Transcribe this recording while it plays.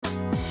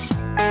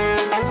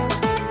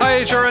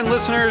HRN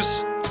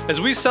listeners.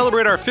 As we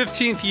celebrate our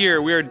 15th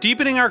year, we are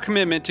deepening our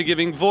commitment to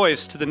giving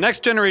voice to the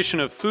next generation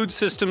of food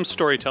systems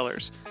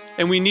storytellers,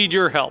 and we need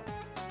your help.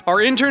 Our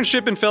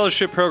internship and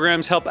fellowship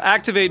programs help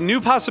activate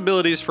new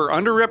possibilities for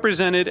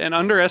underrepresented and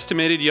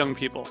underestimated young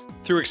people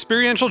through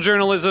experiential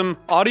journalism,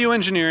 audio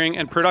engineering,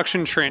 and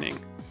production training.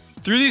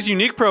 Through these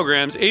unique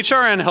programs,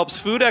 HRN helps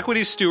food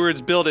equity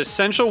stewards build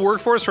essential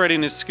workforce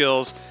readiness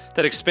skills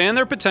that expand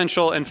their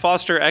potential and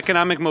foster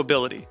economic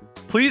mobility.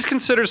 Please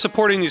consider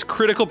supporting these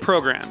critical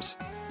programs.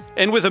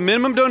 And with a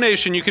minimum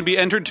donation, you can be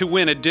entered to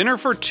win a dinner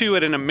for two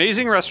at an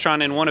amazing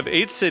restaurant in one of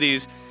 8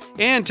 cities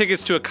and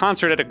tickets to a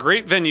concert at a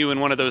great venue in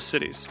one of those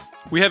cities.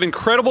 We have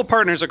incredible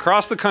partners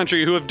across the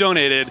country who have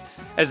donated,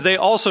 as they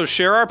also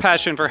share our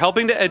passion for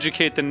helping to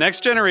educate the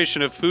next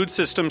generation of food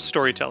systems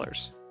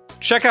storytellers.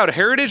 Check out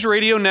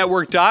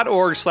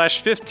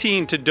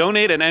heritageradionetwork.org/15 to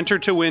donate and enter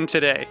to win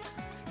today.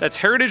 That's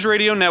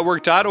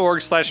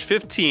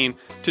heritageradionetwork.org/15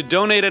 to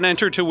donate and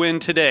enter to win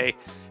today.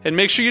 And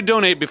make sure you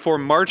donate before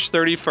March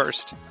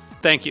 31st.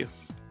 Thank you.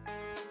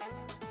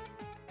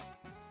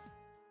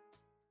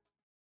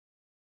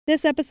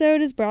 This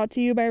episode is brought to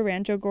you by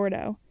Rancho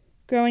Gordo,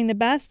 growing the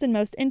best and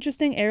most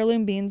interesting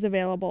heirloom beans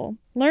available.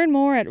 Learn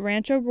more at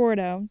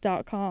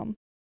ranchogordo.com.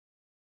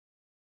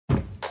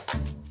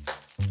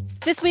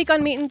 This week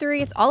on Meat and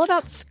Three, it's all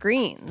about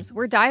screens.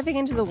 We're diving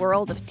into the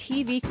world of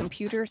TV,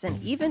 computers, and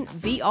even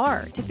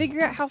VR to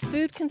figure out how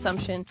food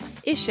consumption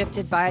is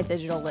shifted by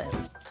digital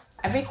lens.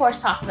 Every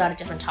course talks about a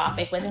different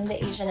topic within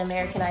the Asian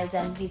American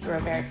identity through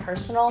a very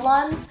personal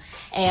lens.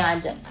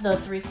 And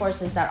the 3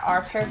 courses that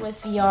are paired with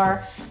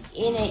VR,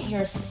 in it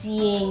you're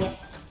seeing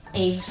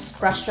a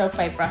brushstroke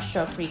by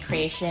brushstroke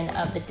recreation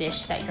of the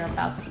dish that you're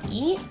about to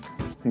eat.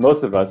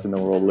 Most of us in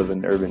the world live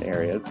in urban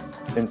areas.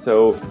 And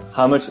so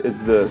how much is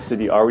the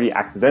city already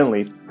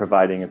accidentally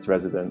providing its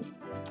residents?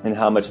 And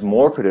how much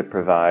more could it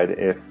provide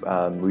if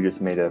we just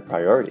made a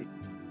priority?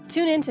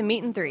 Tune in to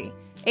Meat and Three,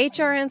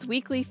 HRN's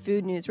weekly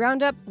food news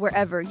roundup,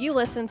 wherever you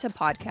listen to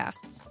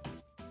podcasts.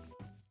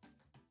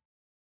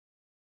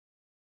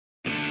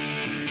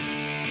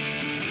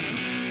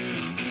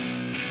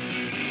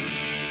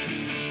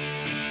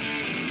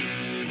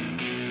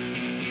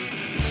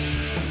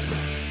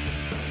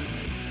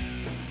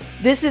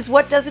 This is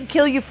What Doesn't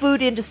Kill You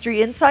Food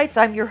Industry Insights.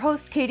 I'm your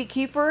host, Katie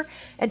Kiefer,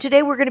 and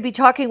today we're going to be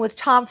talking with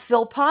Tom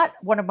Philpott,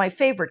 one of my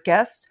favorite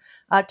guests.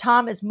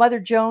 Tom is Mother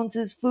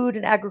Jones's food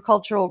and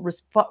agricultural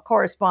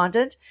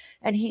correspondent,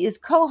 and he is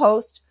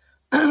co-host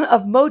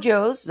of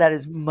Mojo's, that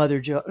is Mother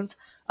Jones,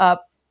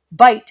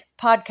 Bite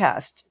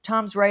podcast.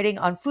 Tom's writing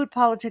on food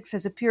politics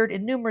has appeared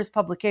in numerous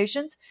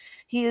publications.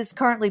 He is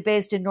currently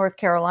based in North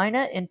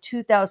Carolina. In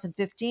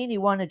 2015, he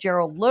won a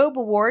Gerald Loeb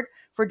Award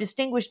for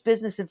Distinguished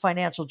Business and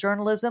Financial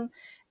Journalism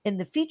in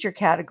the feature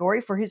category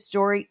for his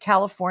story,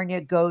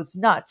 California Goes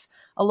Nuts,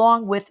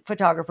 along with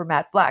photographer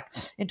Matt Black.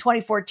 In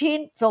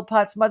 2014,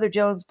 Philpott's Mother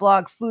Jones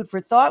blog, Food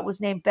for Thought,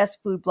 was named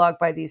Best Food Blog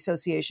by the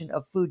Association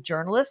of Food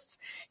Journalists.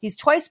 He's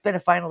twice been a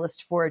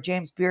finalist for a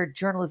James Beard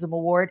Journalism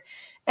Award.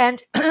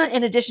 And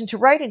in addition to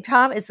writing,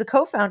 Tom is the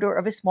co-founder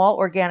of a small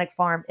organic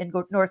farm in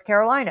North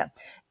Carolina.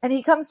 And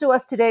he comes to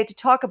us today to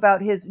talk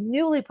about his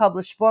newly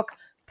published book,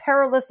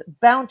 Perious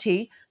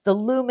Bounty, The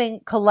Looming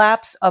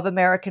Collapse of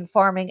American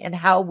Farming and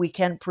How We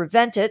Can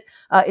Prevent It.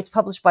 It's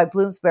published by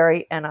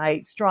Bloomsbury, and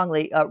I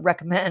strongly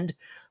recommend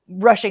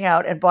rushing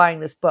out and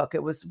buying this book.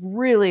 It was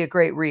really a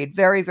great read.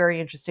 Very,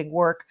 very interesting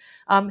work.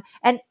 And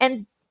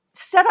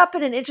set up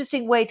in an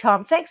interesting way,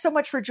 Tom. Thanks so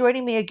much for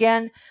joining me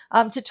again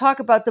to talk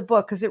about the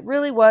book, because it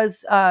really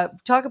was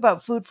talk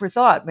about food for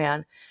thought,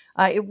 man.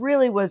 It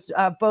really was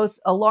both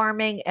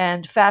alarming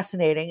and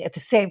fascinating at the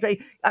same time.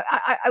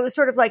 I was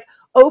sort of like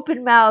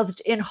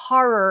open-mouthed in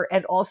horror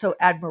and also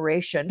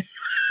admiration.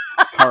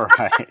 All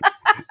right.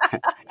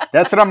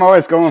 That's what I'm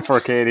always going for,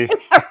 Katie.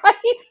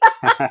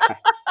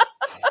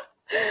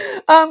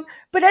 But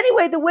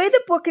anyway, the way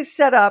the book is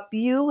set up,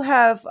 you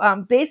have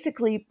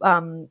basically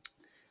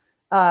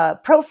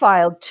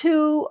profiled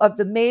 2 of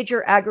the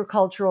major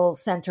agricultural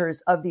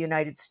centers of the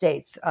United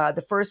States.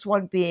 The first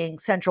one being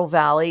Central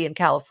Valley in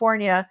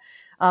California,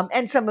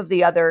 and some of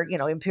the other,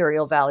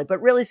 Imperial Valley,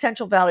 but really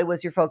Central Valley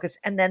was your focus.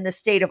 And then the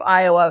state of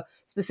Iowa,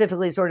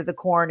 specifically sort of the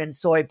corn and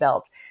soy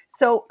belt.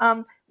 So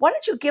why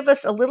don't you give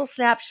us a little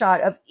snapshot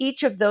of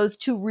each of those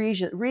 2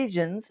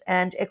 regions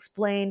and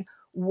explain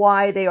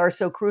why they are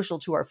so crucial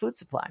to our food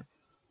supply?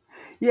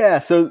 Yeah,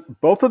 so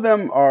both of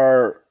them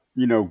are,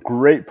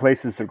 great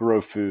places to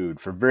grow food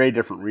for very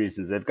different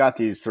reasons. They've got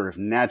these sort of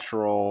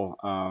natural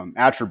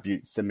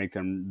attributes that make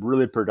them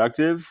really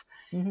productive.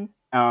 Mm-hmm.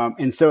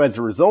 And so as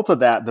a result of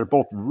that, they're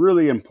both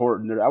really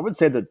important. I would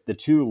say that the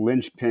 2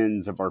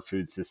 linchpins of our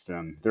food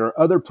system. There are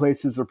other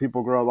places where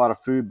people grow a lot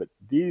of food, but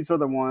these are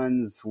the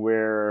ones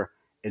where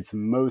it's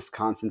most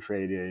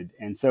concentrated.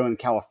 And so in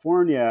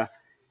California,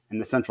 in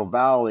the Central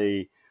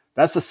Valley,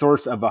 that's the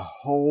source of a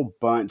whole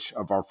bunch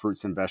of our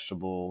fruits and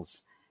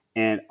vegetables.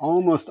 And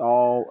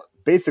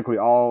basically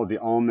all the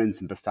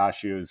almonds and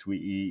pistachios we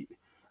eat.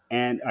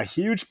 and a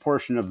huge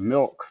portion of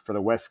milk for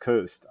the West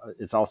Coast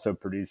is also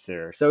produced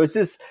there. So it's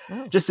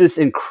just this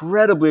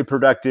incredibly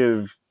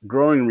productive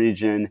growing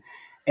region.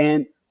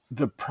 And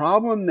the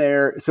problem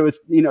there, so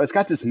it's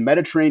got this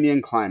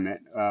Mediterranean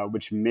climate,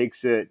 which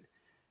makes it,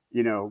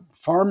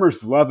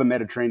 farmers love a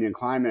Mediterranean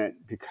climate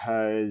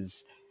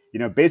because,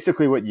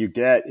 basically what you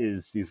get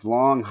is these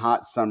long,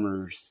 hot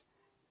summers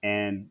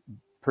and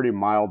pretty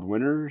mild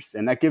winters.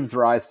 And that gives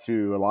rise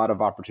to a lot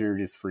of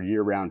opportunities for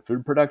year-round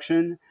food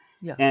production.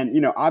 Yeah.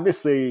 And,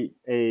 obviously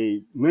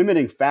a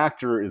limiting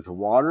factor is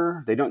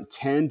water. They don't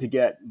tend to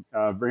get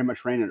very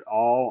much rain at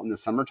all in the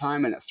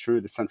summertime, and that's true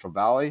of the Central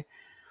Valley.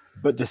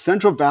 But the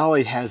Central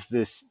Valley has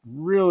this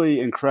really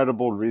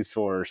incredible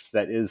resource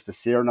that is the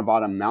Sierra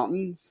Nevada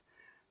mountains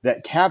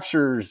that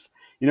captures,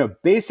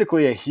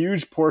 basically a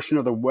huge portion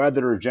of the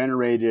weather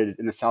generated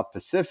in the South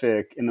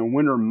Pacific in the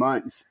winter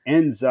months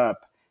ends up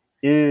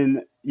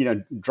in,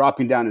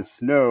 dropping down in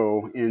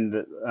snow in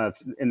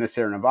the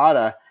Sierra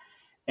Nevada.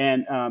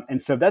 And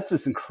so that's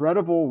this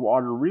incredible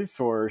water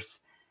resource.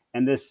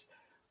 And this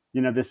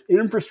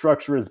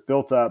infrastructure is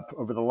built up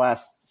over the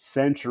last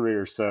century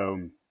or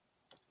so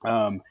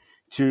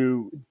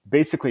to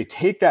basically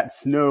take that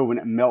snow when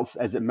it melts,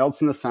 as it melts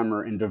in the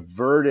summer, and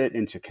divert it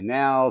into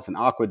canals and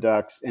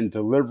aqueducts and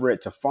deliver it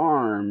to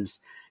farms.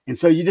 And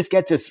so you just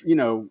get this,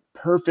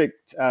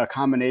 perfect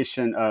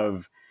combination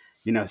of,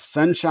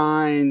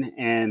 sunshine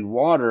and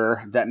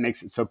water that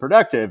makes it so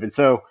productive. And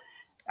so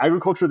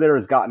agriculture there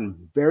has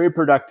gotten very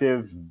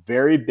productive,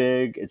 very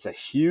big. It's a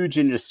huge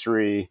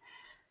industry.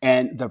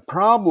 And the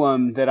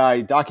problem that I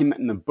document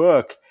in the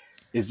book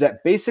is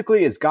that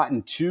basically it's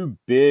gotten too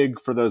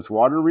big for those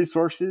water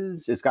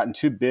resources. It's gotten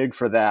too big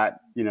for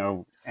that,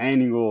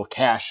 annual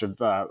cache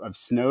of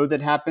snow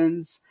that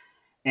happens.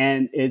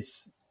 And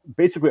it's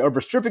basically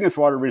overstripping its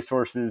water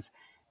resources.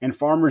 And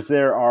farmers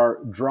there are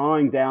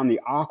drawing down the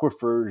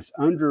aquifers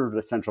under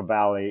the Central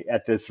Valley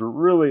at this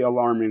really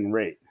alarming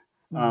rate.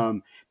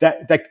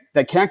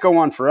 That can't go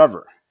on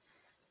forever.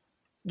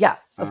 Yeah,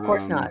 of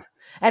course not.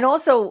 And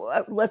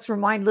also, let's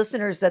remind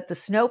listeners that the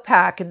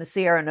snowpack in the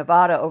Sierra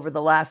Nevada over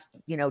the last,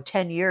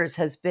 10 years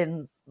has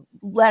been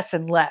less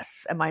and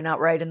less. Am I not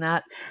right in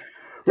that?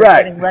 They're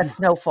right. Getting less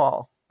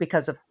snowfall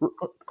because of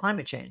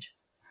climate change.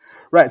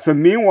 Right. So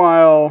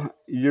meanwhile,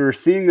 you're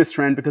seeing this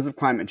trend because of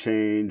climate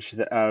change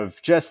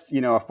of just,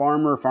 a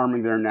farmer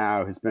farming there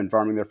now who's been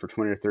farming there for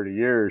 20 or 30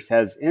 years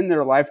has in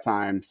their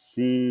lifetime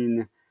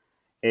seen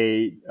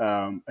a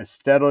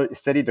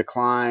steady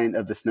decline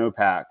of the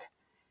snowpack.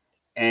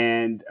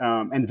 And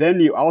then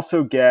you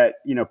also get,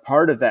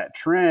 part of that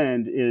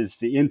trend is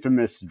the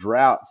infamous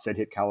droughts that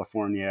hit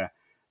California.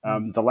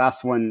 The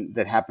last one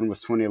that happened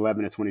was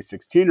 2011 to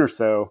 2016 or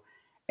so.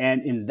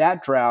 And in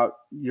that drought,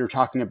 you're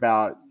talking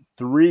about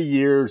 3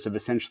 years of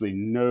essentially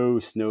no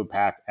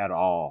snowpack at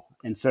all.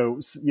 And so,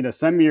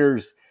 some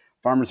years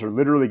farmers are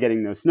literally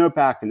getting no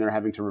snowpack and they're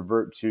having to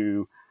revert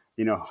to,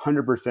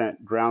 100%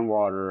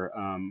 groundwater,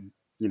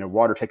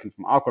 water taken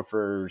from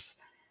aquifers,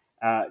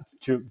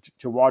 to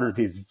water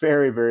these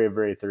very, very,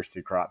 very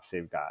thirsty crops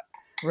they've got.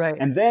 Right.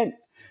 And then,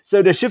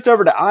 so to shift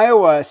over to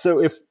Iowa, so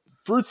if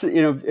fruits,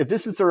 if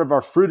this is sort of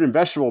our fruit and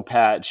vegetable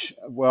patch,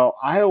 well,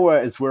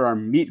 Iowa is where our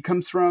meat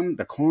comes from.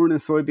 The corn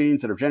and soybeans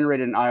that are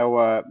generated in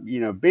Iowa,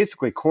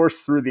 basically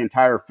course through the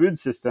entire food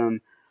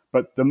system.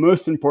 But the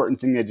most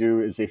important thing they do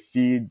is they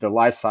feed the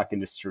livestock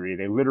industry.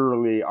 They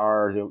literally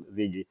are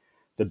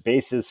the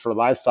basis for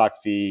livestock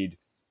feed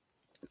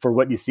for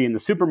what you see in the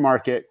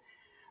supermarket.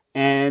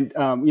 And,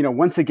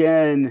 once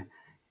again,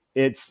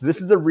 this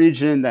is a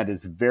region that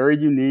is very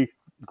unique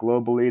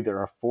globally. There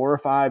are 4 or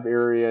 5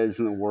 areas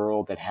in the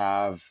world that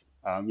have,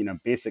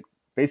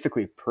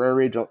 basically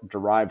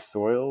prairie-derived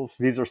soils.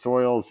 These are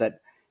soils that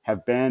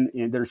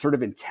they're sort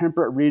of in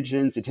temperate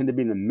regions. They tend to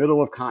be in the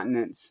middle of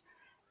continents.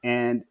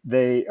 And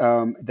they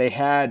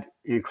had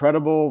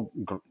incredible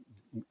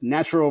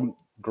natural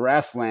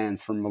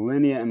grasslands for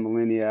millennia and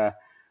millennia.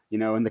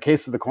 In the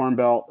case of the Corn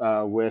Belt,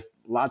 with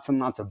lots and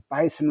lots of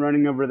bison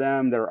running over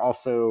them. There are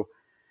also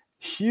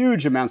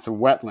huge amounts of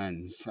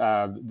wetlands.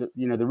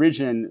 The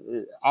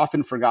region,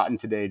 often forgotten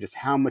today, just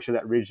how much of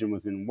that region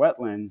was in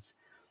wetlands.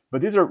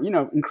 But these are,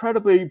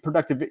 incredibly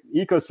productive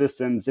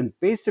ecosystems and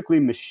basically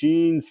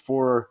machines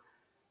for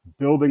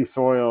building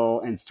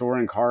soil and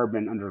storing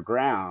carbon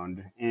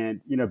underground.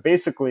 And,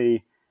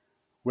 basically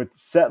with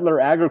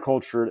settler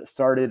agriculture that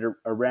started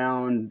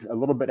around a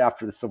little bit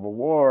after the Civil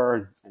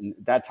War and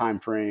that time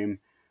frame,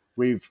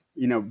 we've,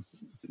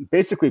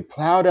 basically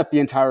plowed up the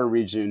entire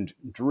region,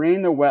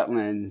 drained the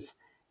wetlands,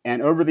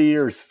 and over the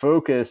years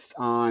focused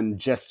on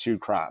just 2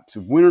 crops.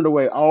 We've wintered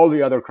away all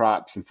the other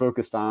crops and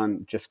focused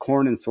on just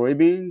corn and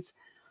soybeans.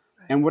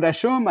 And what I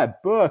show in my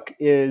book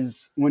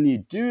is when you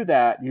do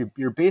that,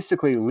 you're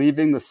basically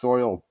leaving the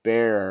soil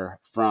bare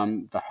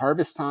from the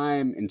harvest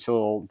time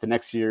until the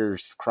next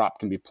year's crop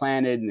can be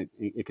planted and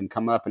it can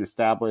come up and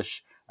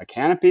establish a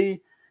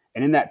canopy.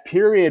 And in that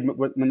period,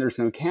 when there's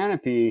no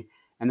canopy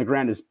and the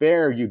ground is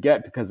bare, you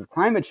get, because of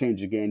climate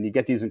change again, you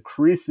get these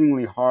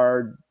increasingly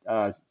hard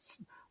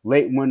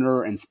late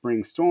winter and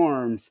spring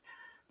storms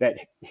that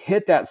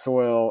hit that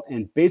soil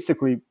and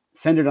basically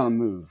send it on the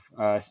move,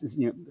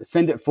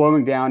 send it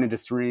flowing down into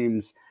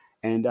streams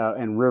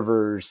and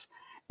rivers.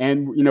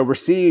 And, we're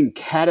seeing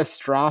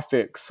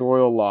catastrophic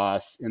soil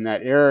loss in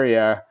that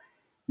area,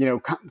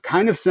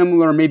 kind of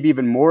similar, maybe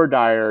even more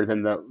dire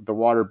than the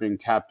water being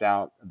tapped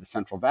out of the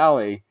Central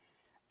Valley.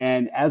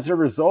 And as a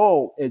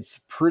result, it's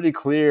pretty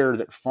clear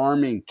that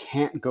farming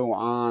can't go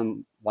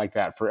on like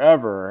that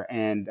forever.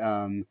 And,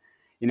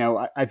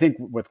 I think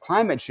with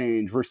climate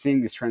change, we're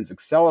seeing these trends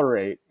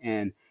accelerate.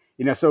 And,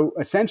 so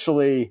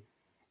essentially,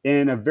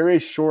 in a very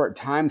short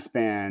time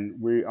span,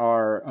 we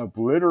are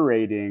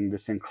obliterating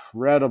this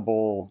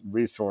incredible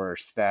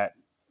resource that,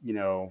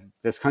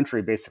 this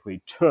country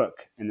basically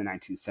took in the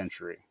 19th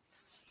century.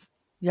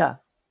 Yeah.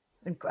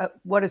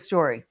 What a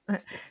story.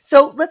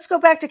 So let's go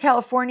back to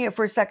California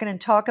for a second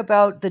and talk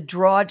about the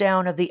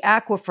drawdown of the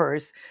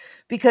aquifers,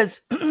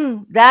 because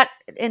that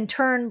in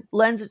turn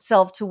lends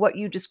itself to what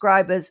you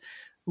describe as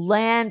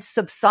land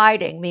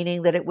subsiding,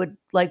 meaning that it would,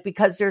 like,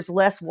 because there's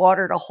less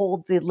water to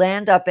hold the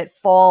land up, it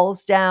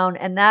falls down.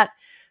 And that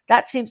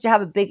seems to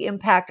have a big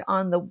impact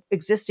on the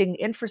existing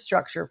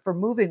infrastructure for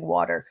moving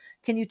water.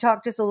 Can you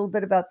talk just a little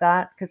bit about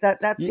that? Because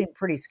that seemed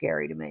pretty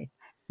scary to me.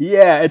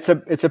 Yeah, it's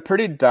a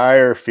pretty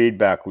dire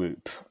feedback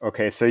loop.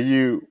 Okay, so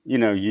you're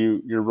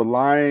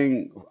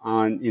relying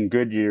on, in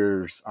good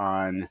years,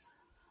 on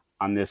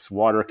this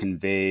water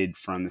conveyed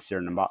from the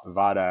Sierra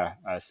Nevada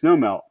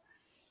snowmelt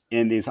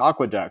in these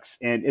aqueducts,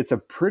 and it's a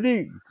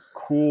pretty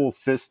cool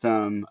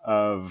system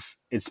of,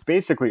 it's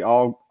basically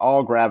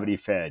all gravity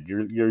fed.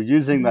 You're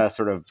using the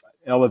sort of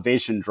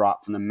elevation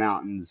drop from the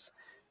mountains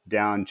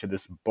down to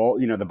this bowl,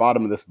 the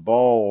bottom of this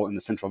bowl in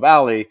the Central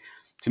Valley,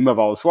 to move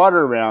all this water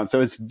around. So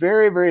it's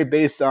very, very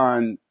based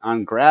on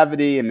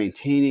gravity and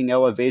maintaining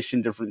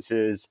elevation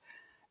differences.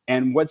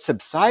 And what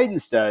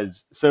subsidence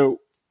does, so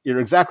you're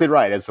exactly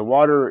right. As the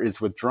water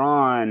is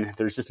withdrawn,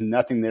 there's just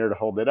nothing there to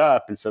hold it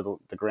up. And so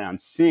the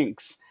ground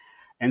sinks.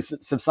 And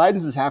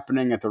subsidence is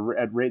happening at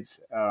rates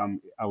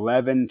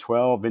 11,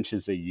 12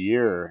 inches a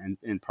year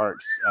in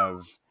parts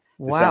of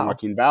the San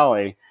Joaquin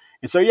Valley.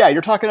 And so, yeah,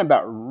 you're talking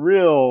about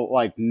real,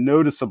 like,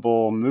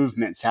 noticeable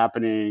movements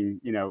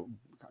happening,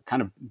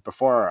 kind of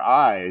before our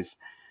eyes.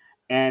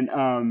 And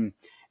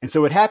so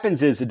what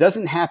happens is, it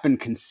doesn't happen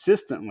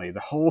consistently.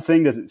 The whole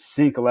thing doesn't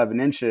sink 11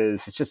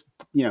 inches. It's just,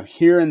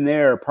 here and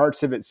there,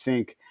 parts of it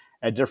sink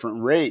at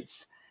different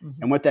rates.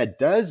 Mm-hmm. And what that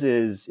does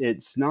is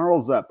it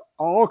snarls up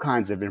all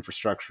kinds of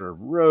infrastructure,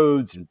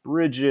 roads and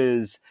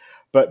bridges.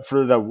 But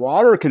for the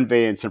water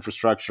conveyance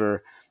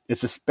infrastructure,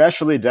 it's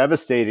especially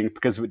devastating,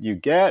 because what you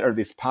get are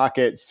these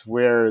pockets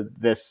where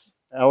this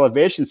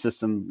elevation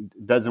system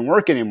doesn't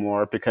work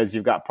anymore, because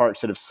you've got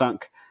parts that have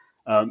sunk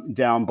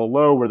down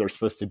below where they're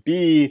supposed to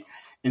be.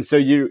 And so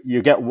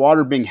you get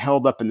water being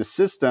held up in the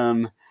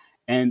system,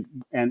 and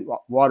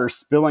water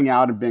spilling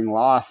out and being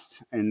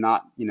lost and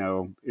not,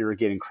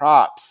 irrigating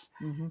crops.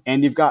 Mm-hmm.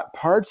 And you've got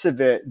parts of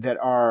it that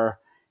are,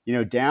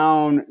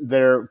 down,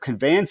 their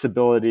conveyance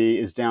ability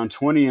is down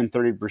 20 and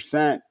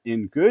 30%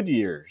 in good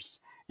years.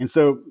 And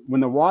so when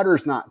the water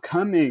is not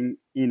coming,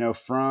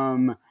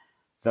 from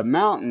the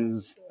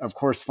mountains, of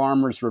course,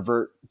 farmers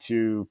revert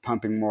to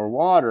pumping more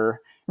water.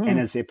 And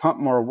as they pump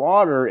more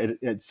water,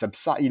 it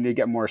subsides. You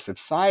get more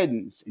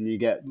subsidence, and you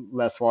get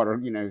less water.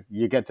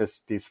 You get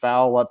these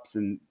foul ups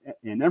in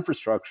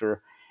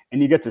infrastructure,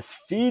 and you get this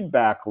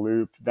feedback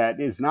loop that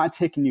is not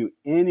taking you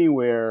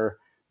anywhere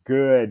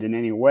good in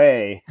any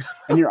way.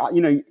 And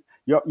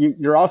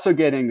you're also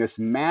getting this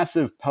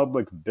massive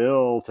public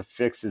bill to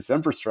fix this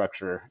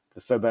infrastructure,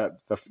 so that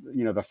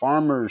the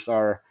farmers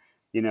are,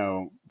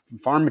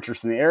 farm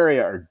interests in the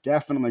area are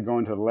definitely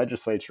going to the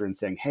legislature and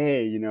saying,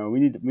 hey, we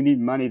need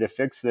money to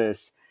fix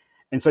this.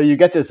 And so you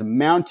get this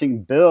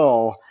mounting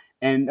bill.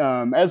 And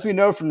as we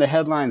know from the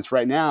headlines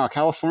right now,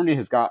 California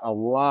has got a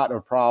lot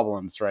of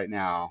problems right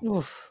now.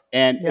 Oof.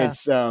 And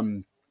it's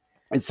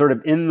sort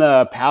of in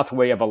the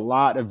pathway of a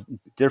lot of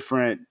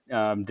different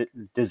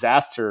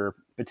disaster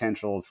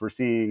potentials. We're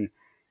seeing,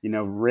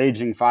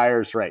 raging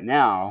fires right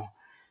now.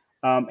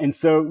 And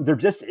so there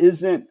just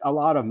isn't a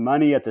lot of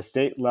money at the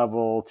state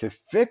level to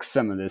fix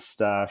some of this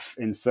stuff.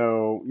 And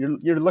so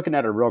you're looking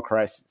at a real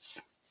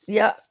crisis.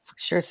 Yeah,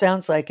 sure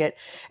sounds like it.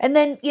 And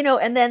then,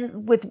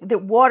 with the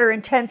water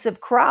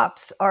intensive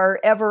crops are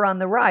ever on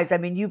the rise. I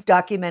mean, you've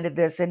documented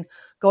this, and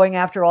going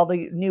after all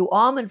the new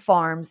almond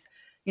farms,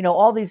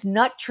 all these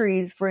nut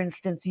trees, for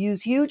instance,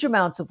 use huge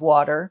amounts of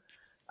water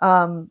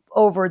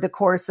over the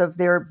course of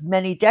their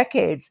many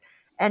decades.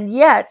 And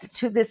yet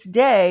to this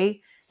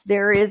day,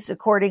 there is,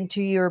 according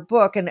to your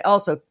book, and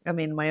also,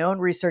 my own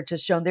research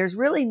has shown, there's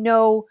really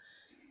no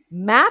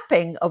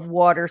mapping of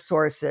water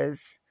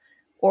sources,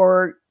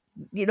 or,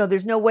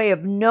 there's no way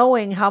of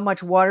knowing how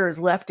much water is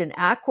left in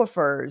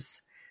aquifers.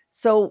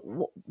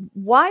 So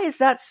why is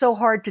that so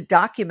hard to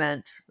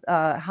document,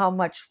 how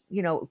much,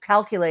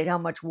 calculate how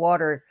much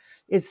water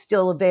is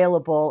still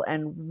available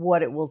and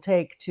what it will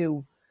take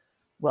to,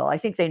 well, I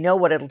think they know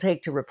what it'll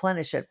take to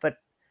replenish it, but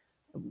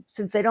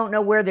since they don't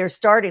know where they're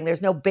starting,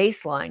 there's no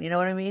baseline. You know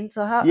what I mean?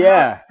 So how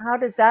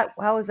is that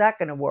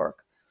going to work?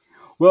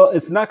 Well,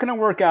 it's not going to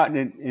work out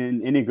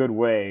in any good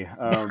way.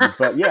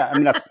 But yeah, I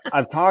mean,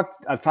 I've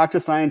talked to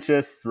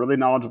scientists, really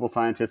knowledgeable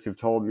scientists, who've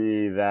told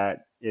me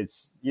that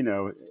it's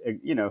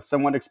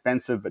somewhat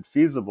expensive but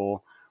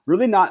feasible.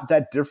 Really, not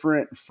that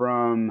different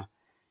from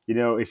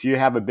if you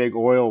have a big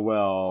oil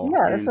well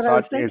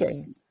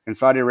in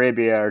Saudi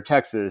Arabia or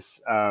Texas.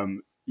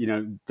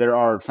 There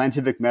are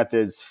scientific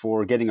methods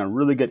for getting a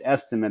really good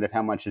estimate of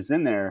how much is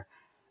in there,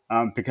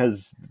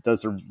 because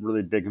those are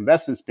really big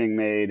investments being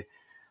made.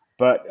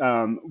 But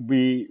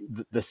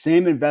the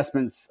same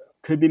investments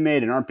could be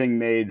made and aren't being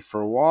made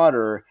for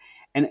water.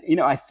 And,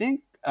 I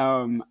think,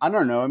 I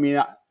don't know. I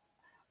mean,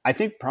 I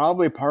think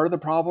probably part of the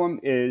problem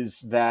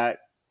is that,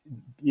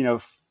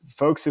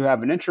 folks who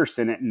have an interest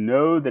in it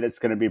know that it's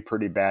going to be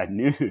pretty bad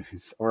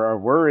news, or are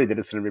worried that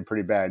it's going to be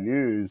pretty bad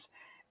news,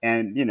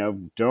 and,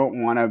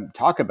 don't want to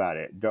talk about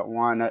it, don't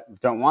want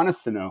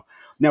us to know.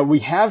 Now, we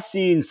have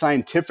seen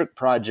scientific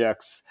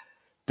projects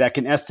that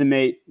can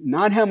estimate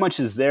not how much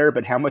is there,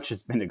 but how much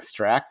has been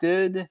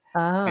extracted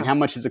and how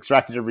much is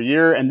extracted every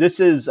year. And this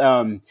is,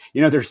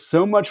 there's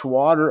so much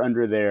water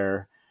under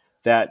there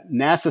that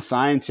NASA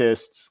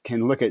scientists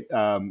can look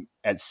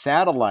at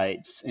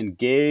satellites and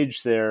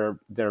gauge their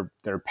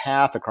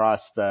path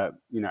across the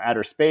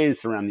outer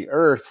space around the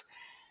Earth.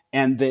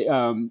 And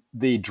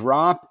the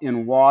drop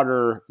in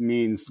water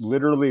means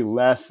literally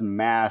less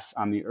mass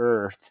on the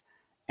Earth,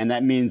 and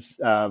that means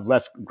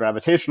less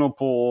gravitational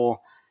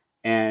pull.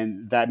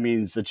 And that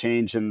means a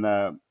change in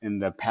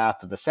the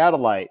path of the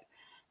satellite.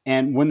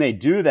 And when they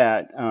do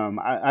that,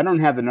 I don't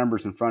have the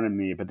numbers in front of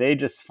me, but they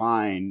just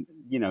find,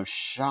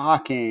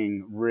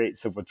 shocking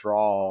rates of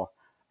withdrawal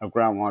of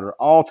groundwater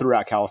all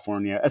throughout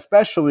California,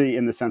 especially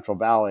in the Central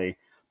Valley.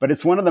 But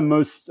it's one of the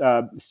most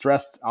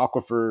stressed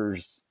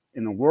aquifers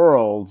in the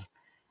world.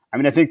 I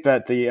mean, I think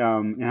that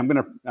and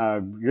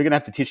you're gonna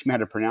have to teach me how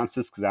to pronounce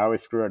this because I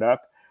always screw it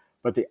up.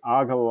 But the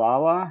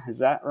Ogallala, is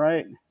that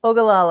right?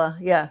 Ogallala,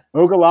 yeah.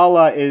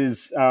 Ogallala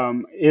is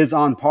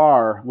on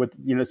par with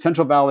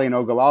Central Valley and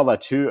Ogallala,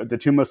 the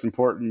two most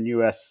important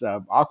U.S.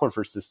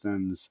 Aquifer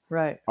systems.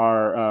 Right.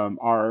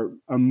 Are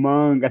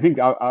among. I think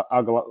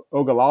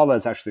Ogallala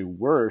is actually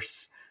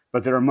worse,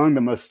 but they're among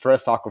the most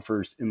stressed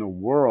aquifers in the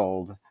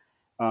world.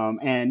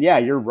 And yeah,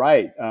 you're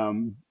right.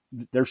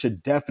 There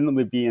should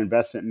definitely be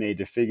investment made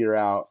to figure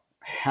out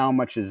how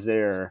much is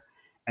there.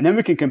 And then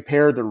we can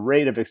compare the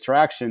rate of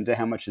extraction to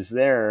how much is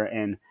there.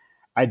 And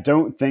I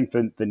don't think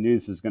that the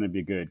news is going to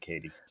be good,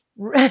 Katie.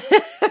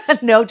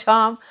 No,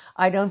 Tom,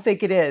 I don't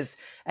think it is.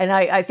 And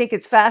I think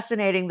it's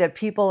fascinating that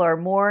people are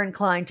more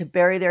inclined to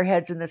bury their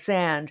heads in the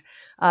sand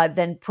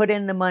than put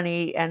in the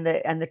money and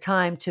the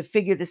time to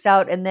figure this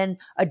out, and then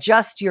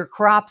adjust your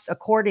crops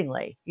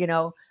accordingly.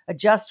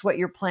 Adjust what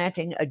you're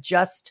planting,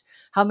 adjust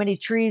how many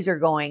trees are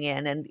going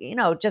in, and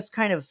just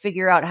kind of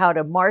figure out how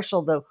to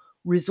marshal the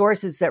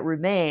resources that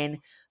remain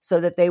so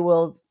that they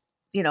will,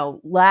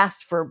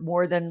 last for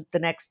more than the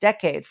next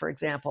decade, for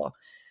example.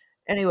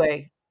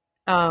 Anyway,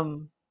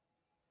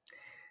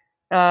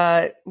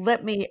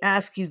 let me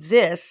ask you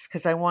this,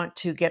 because I want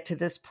to get to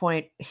this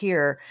point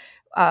here.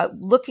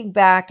 Looking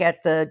back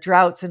at the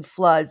droughts and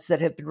floods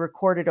that have been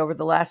recorded over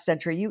the last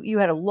century, you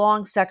had a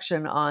long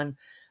section on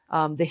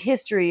the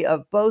history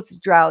of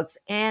both droughts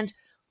and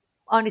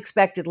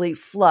unexpectedly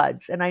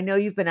floods. And I know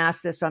you've been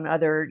asked this on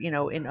other,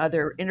 in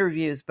other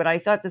interviews, but I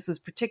thought this was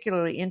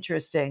particularly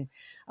interesting.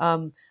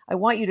 I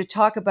want you to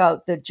talk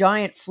about the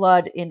giant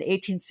flood in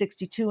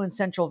 1862 in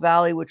Central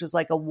Valley, which was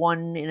like a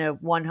 1 in a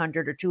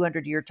 100 or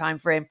 200 year time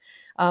frame.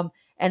 And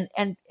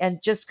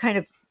just kind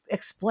of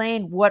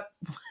explain what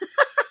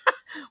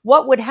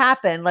would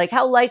happen, like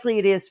how likely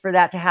it is for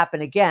that to happen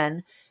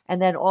again.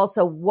 And then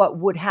also what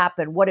would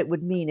happen, what it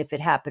would mean if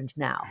it happened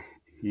now.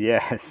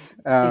 Yes.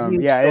 Story,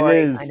 it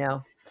is. I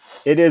know.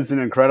 It is an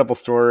incredible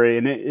story.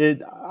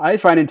 And I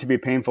find it to be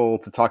painful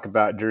to talk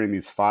about during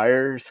these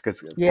fires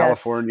because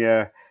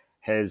California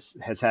has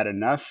had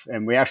enough.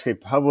 And we actually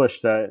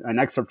published an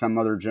excerpt on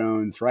Mother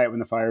Jones right when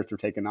the fires were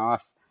taken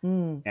off.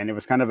 And it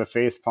was kind of a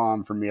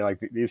facepalm for me. Like,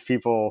 these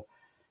people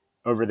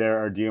over there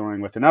are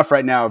dealing with enough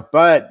right now,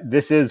 but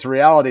this is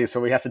reality. So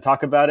we have to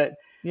talk about it.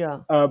 Yeah.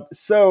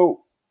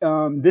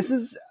 This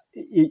is,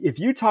 if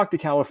you talk to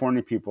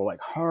California people, like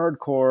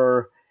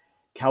hardcore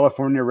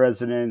California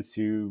residents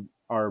who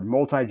are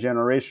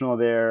multi-generational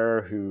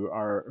there, who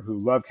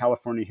love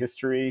California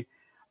history,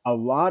 a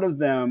lot of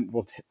them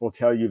will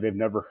tell you they've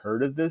never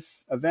heard of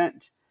this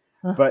event.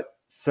 But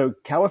so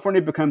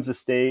California becomes a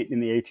state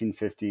in the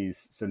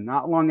 1850s. So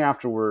not long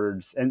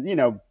afterwards, and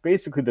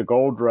basically the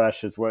gold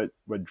rush is what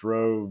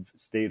drove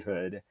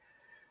statehood.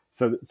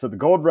 So the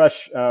gold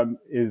rush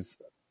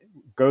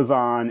goes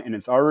on, and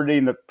it's already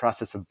in the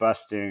process of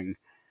busting.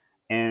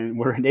 And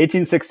we're in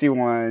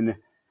 1861,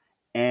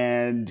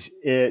 and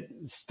it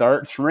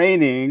starts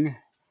raining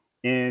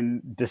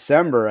in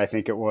December, I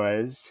think it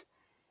was,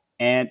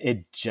 and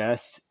it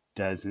just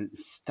doesn't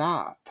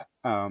stop.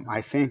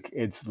 I think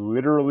it's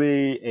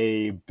literally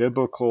a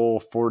biblical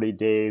 40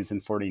 days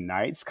and 40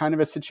 nights kind of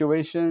a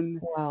situation.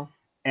 Wow.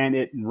 And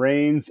it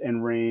rains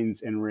and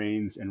rains and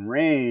rains and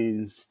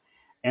rains.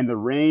 And the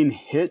rain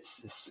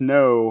hits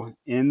snow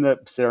in the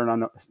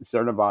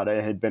Sierra Nevada.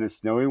 It had been a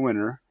snowy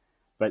winter,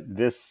 but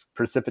this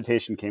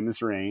precipitation came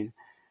as rain.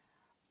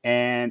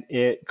 And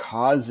it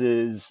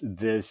causes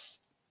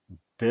this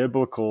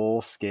biblical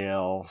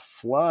scale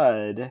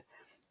flood.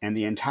 And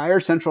the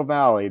entire Central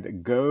Valley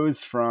that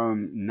goes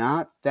from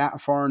not that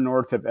far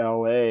north of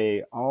LA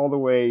all the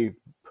way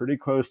pretty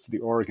close to the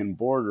Oregon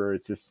border.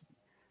 It's this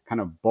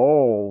kind of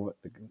bowl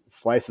that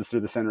slices through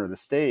the center of the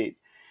state.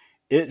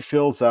 It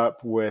fills up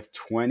with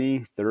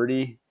 20,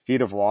 30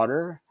 feet of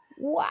water.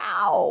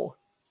 Wow.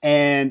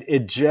 And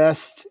it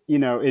just,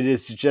 it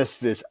is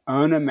just this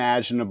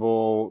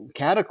unimaginable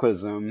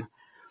cataclysm.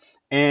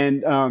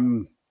 And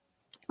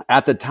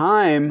at the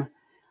time,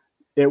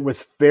 it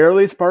was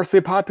fairly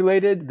sparsely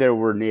populated. There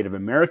were Native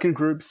American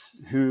groups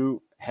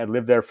who had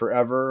lived there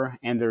forever.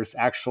 And there's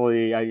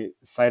actually, I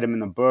cite them in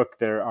the book,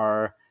 there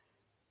are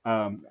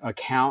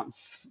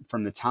accounts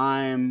from the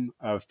time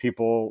of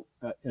people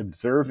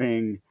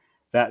observing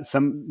that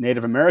some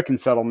Native American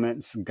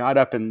settlements got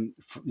up and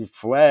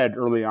fled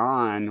early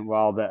on,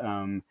 while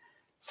the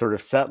sort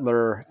of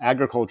settler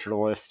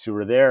agriculturalists who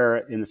were there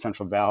in the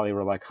Central Valley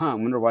were like, I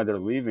wonder why they're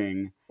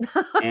leaving.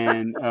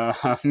 And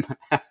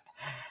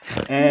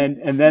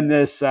and then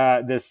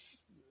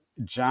this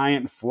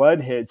giant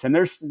flood hits, and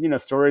there's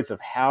stories of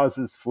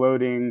houses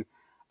floating,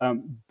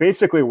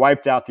 basically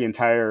wiped out the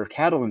entire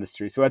cattle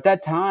industry. So at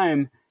that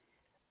time,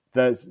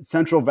 the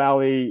Central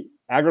Valley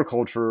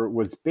agriculture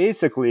was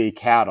basically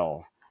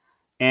cattle,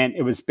 and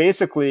it was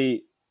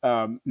basically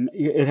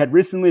it had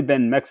recently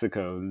been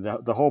Mexico.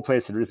 The whole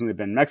place had recently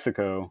been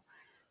Mexico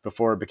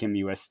before it became a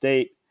U.S.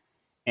 state.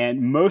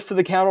 And most of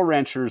the cattle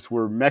ranchers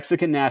were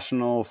Mexican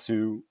nationals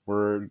who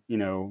were,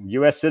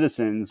 U.S.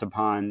 citizens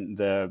upon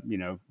the,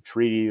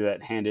 treaty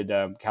that handed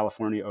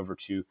California over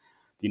to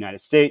the United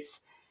States.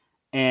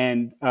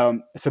 And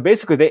so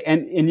basically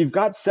and you've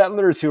got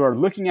settlers who are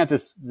looking at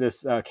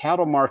this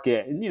cattle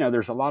market, and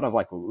there's a lot of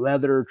like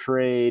leather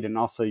trade, and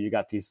also you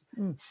got these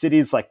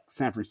cities like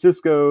San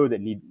Francisco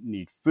that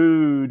need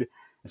food.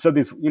 And so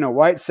these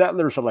white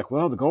settlers are like,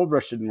 well, the gold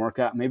rush didn't work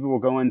out, maybe we'll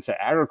go into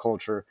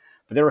agriculture.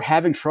 But they were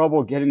having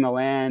trouble getting the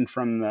land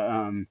from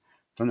the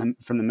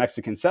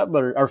Mexican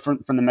settler, or from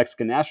the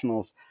Mexican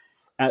nationals.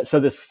 So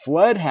this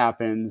flood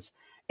happens.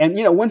 And,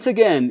 once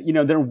again,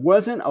 there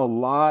wasn't a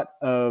lot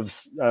of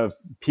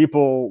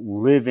people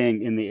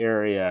living in the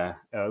area.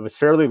 It was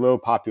fairly low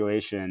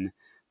population,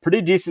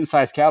 pretty decent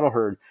sized cattle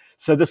herd.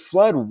 So this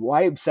flood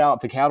wipes out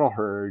the cattle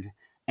herd.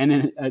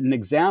 And an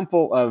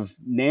example of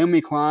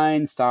Naomi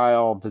Klein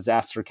style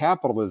disaster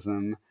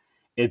capitalism,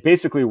 it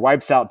basically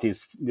wipes out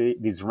these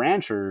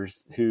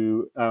ranchers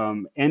who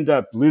end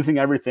up losing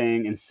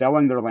everything and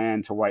selling their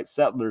land to white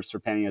settlers for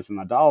pennies on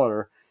the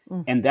dollar.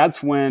 And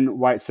that's when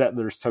white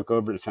settlers took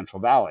over the Central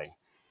Valley.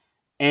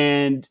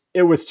 And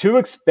it was too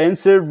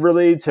expensive,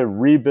 really, to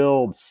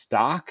rebuild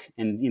stock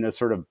and,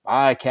 sort of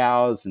buy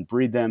cows and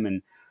breed them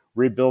and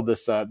rebuild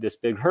this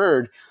big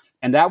herd.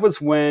 And that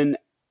was when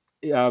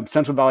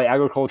Central Valley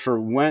agriculture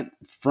went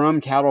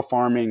from cattle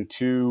farming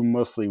to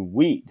mostly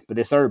wheat. But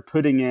they started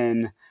putting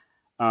in,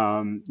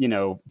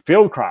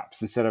 field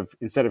crops instead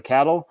of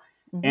cattle.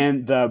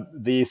 And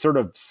the sort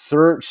of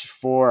search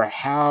for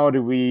how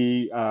do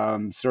we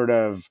sort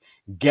of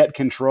get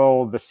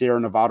control of the Sierra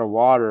Nevada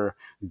water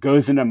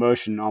goes into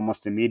motion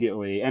almost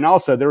immediately. And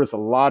also there was a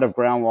lot of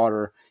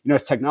groundwater.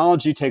 As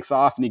technology takes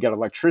off and you get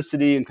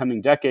electricity in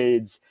coming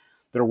decades,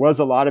 there was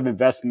a lot of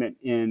investment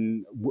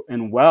in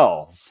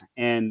wells.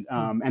 And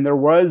there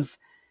was,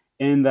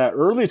 in the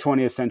early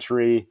 20th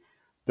century,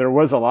 there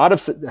was a lot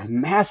of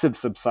massive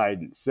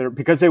subsidence there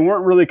because they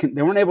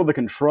weren't able to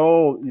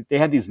control. They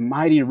had these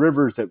mighty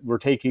rivers that were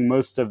taking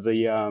most of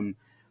the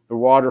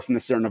water from the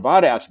Sierra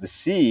Nevada out to the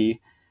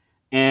sea,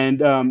 and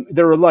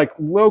there were like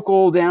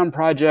local dam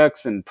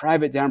projects and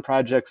private dam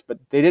projects, but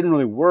they didn't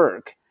really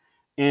work.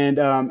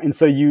 And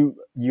so you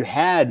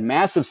had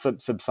massive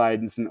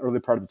subsidence in the early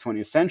part of the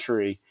 20th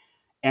century,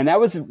 and that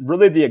was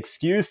really the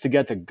excuse to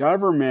get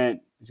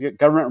government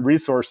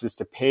resources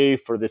to pay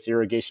for this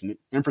irrigation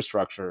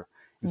infrastructure.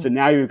 And so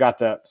now you've got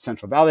the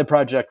Central Valley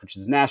Project, which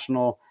is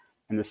national,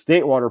 and the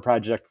State Water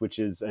Project, which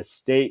is a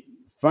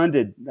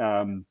state-funded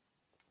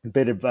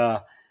bit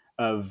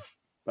of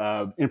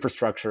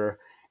infrastructure.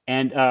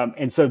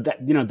 And so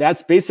that,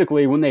 that's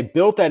basically when they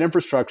built that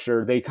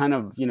infrastructure, they kind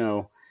of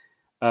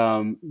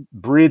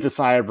breathed a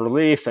sigh of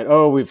relief that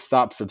we've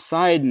stopped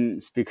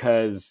subsidence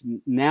because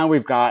now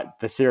we've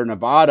got the Sierra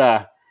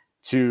Nevada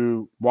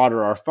to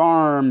water our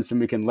farms and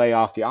we can lay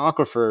off the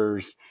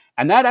aquifers.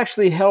 And that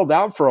actually held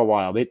out for a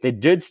while. They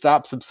did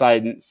stop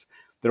subsidence.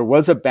 There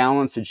was a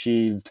balance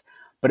achieved,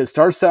 but it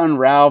starts to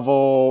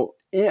unravel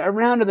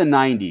around in the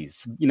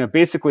 90s.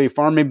 Basically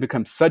farming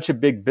becomes such a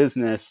big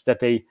business that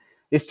they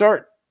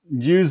start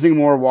using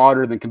more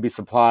water than can be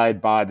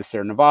supplied by the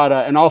Sierra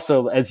Nevada. And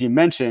also, as you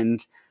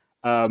mentioned,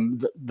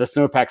 the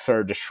snowpack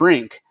started to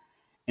shrink.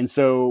 And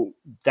so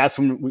that's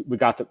when we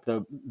got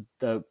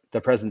the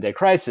present day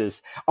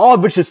crisis, all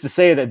of which is to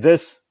say that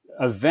this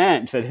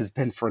event that has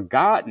been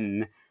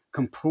forgotten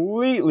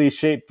completely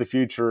shaped the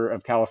future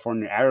of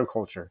California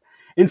agriculture.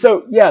 And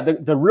so, yeah,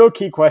 the real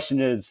key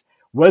question is,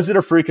 was it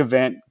a freak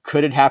event?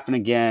 Could it happen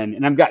again?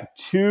 And I've got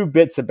two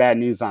bits of bad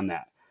news on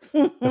that.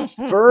 The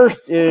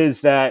first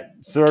is that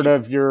sort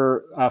of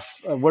your,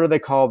 what do they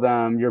call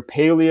them? Your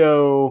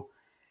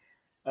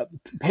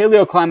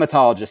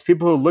paleoclimatologists,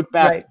 people who look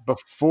back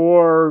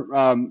before,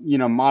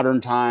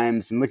 modern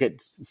times and look at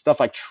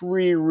stuff like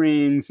tree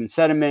rings and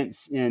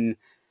sediments in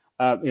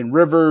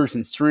rivers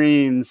and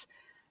streams.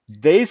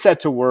 They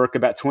set to work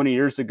about 20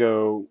 years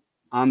ago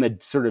on the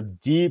sort of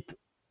deep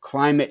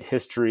climate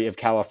history of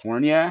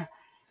California.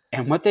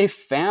 And what they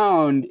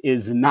found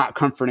is not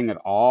comforting at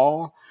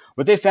all.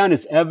 What they found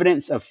is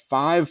evidence of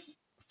five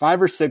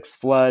or six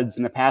floods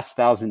in the past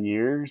 1,000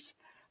 years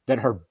that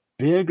are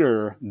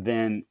bigger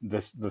than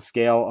the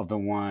scale of the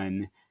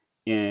one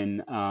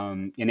in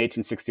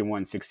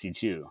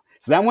 1861-62. So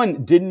that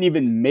one didn't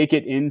even make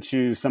it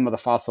into some of the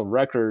fossil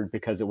record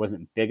because it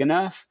wasn't big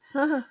enough.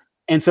 Uh-huh.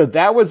 And so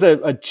that was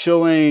a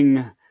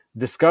chilling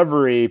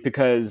discovery,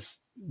 because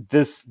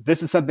this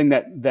is something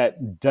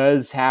that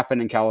does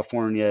happen in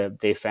California,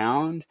 they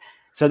found.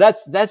 So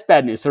that's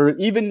bad news. So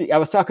even I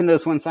was talking to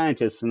this one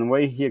scientist, and the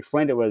way he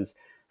explained it was,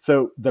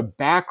 so the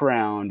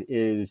background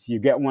is you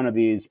get one of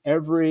these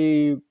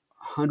every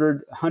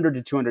 100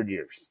 to 200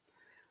 years.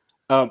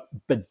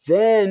 But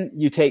then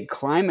you take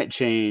climate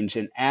change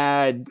and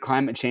add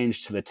climate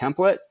change to the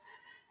template.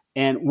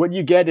 And what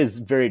you get is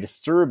very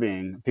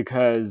disturbing,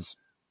 because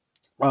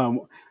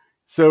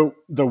so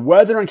the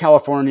weather in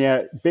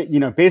California,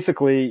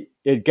 basically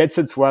it gets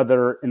its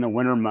weather in the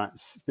winter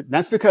months.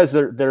 That's because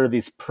there are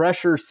these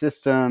pressure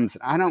systems.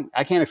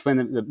 I can't explain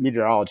the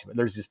meteorology, but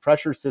there's these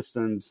pressure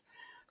systems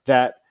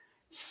that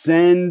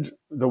send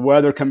the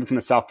weather coming from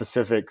the South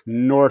Pacific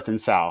north and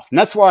south. And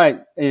that's why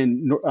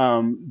in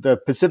the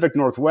Pacific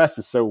Northwest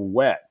is so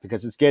wet,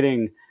 because it's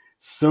getting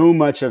so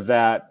much of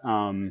that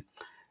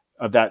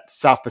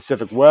South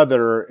Pacific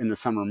weather in the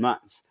summer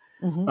months.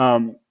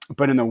 Mm-hmm.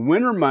 But in the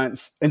winter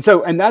months, and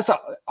that's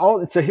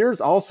all. So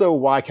here's also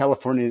why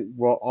California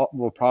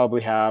will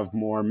probably have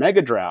more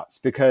mega droughts,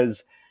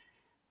 because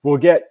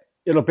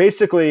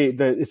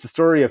it's a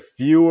story of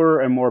fewer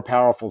and more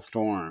powerful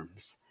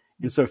storms.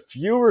 And so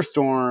fewer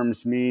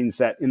storms means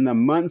that in the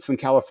months when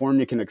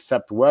California can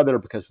accept weather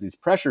because of these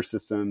pressure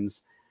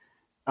systems,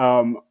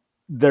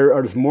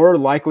 there is more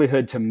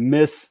likelihood to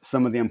miss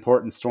some of the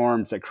important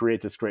storms that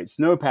create this great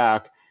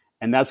snowpack.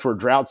 And that's where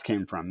droughts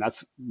came from.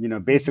 That's,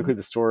 basically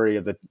the story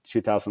of the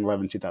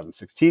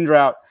 2011-2016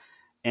 drought.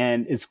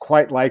 And it's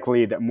quite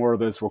likely that more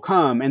of those will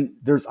come. And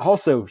there's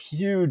also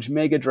huge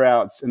mega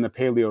droughts in the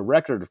paleo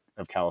record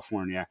of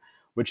California,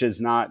 which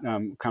is not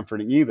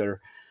comforting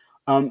either.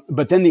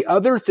 But then the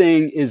other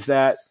thing is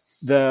that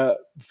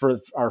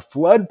for our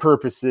flood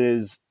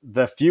purposes,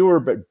 the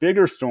fewer but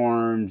bigger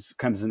storms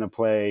comes into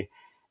play.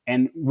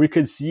 And we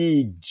could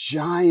see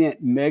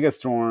giant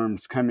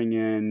megastorms coming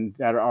in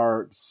that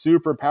are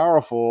super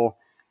powerful,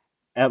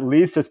 at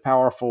least as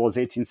powerful as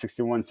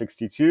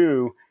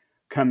 1861-62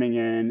 coming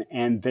in,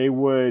 and they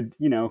would,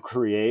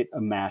 create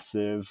a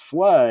massive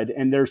flood.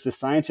 And there's a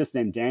scientist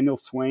named Daniel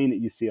Swain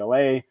at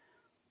UCLA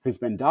who's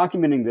been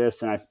documenting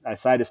this, and I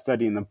cite a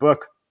study in the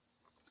book.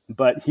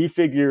 But he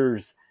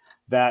figures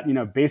that,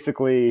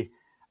 basically,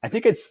 I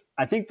think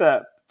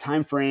the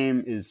time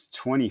frame is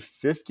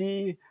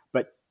 2050.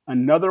 But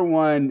another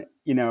one,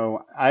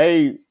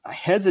 I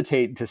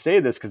hesitate to say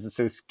this because it's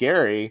so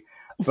scary,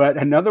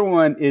 but another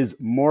one is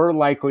more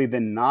likely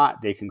than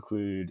not, they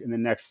conclude, in the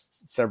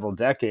next several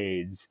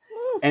decades.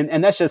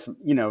 And that's just,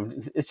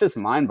 it's just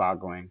mind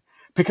boggling,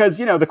 because,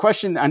 the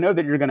question I know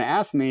that you're going to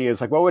ask me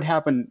is like, what would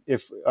happen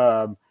if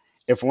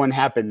one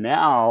happened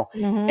now?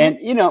 Mm-hmm. And,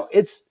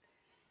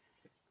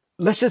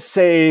 let's just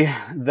say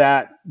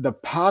that the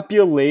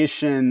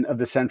population of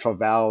the Central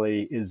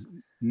Valley is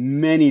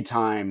many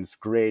times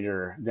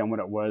greater than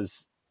what it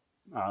was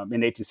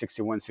in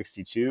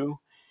 1861-62.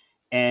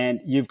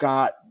 And you've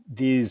got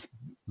these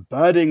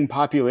budding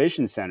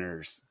population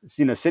centers.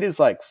 Cities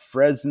like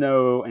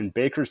Fresno and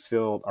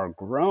Bakersfield are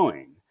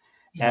growing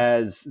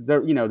as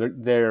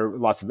there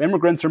lots of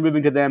immigrants are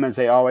moving to them, as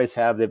they always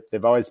have.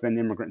 They've always been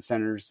immigrant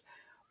centers.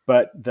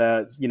 But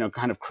the,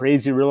 kind of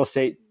crazy real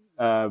estate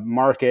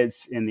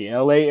markets in the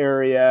LA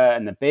area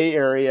and the Bay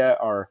Area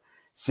are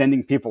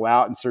sending people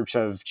out in search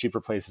of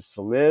cheaper places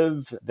to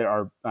live. There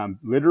are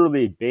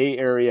literally Bay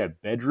Area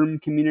bedroom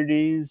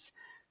communities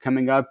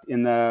coming up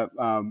in the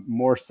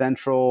more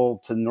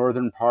central to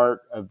northern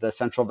part of the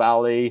Central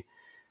Valley.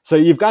 So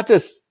you've got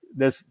this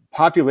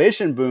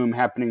population boom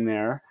happening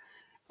there.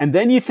 And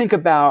then you think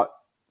about,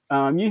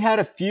 you had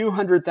a few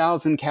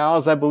 100,000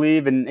 cows, I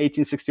believe, in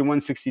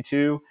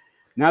 1861-62.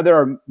 Now there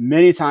are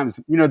many times,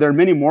 there are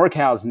many more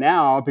cows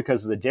now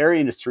because the dairy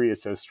industry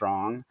is so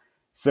strong.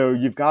 So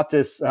you've got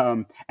this,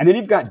 and then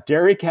you've got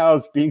dairy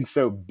cows being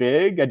so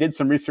big. I did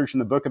some research in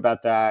the book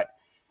about that.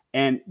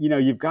 And,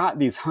 you've got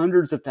these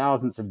hundreds of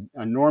thousands of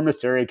enormous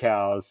dairy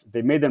cows.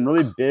 They made them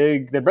really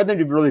big. They bred them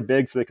to be really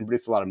big so they can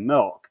produce a lot of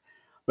milk.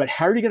 But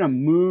how are you going to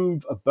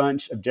move a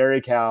bunch of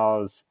dairy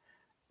cows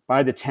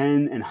by the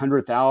 10 and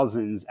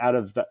 100,000s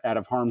out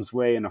of harm's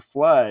way in a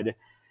flood?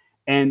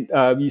 And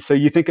so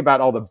you think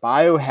about all the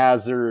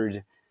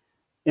biohazard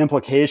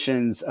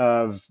implications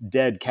of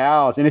dead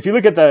cows. And if you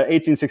look at the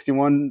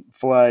 1861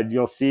 flood,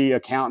 you'll see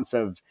accounts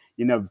of,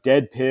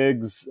 dead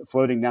pigs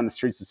floating down the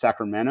streets of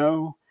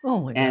Sacramento.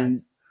 Oh my God.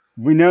 And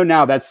we know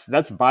now that's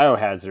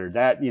biohazard.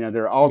 That,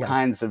 there are all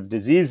kinds of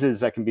diseases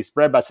that can be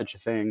spread by such a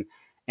thing.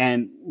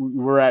 And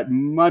we're at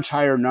much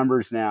higher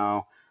numbers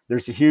now.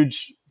 There's a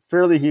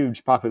fairly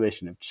huge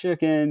population of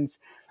chickens.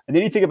 And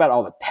then you think about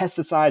all the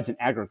pesticides and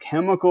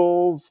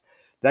agrochemicals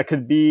that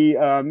could be,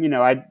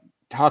 I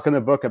talk in the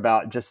book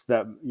about just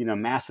the,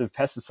 massive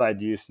pesticide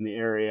use in the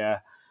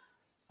area.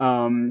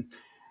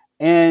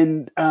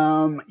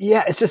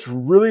 It's just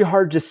really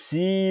hard to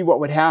see what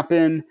would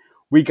happen.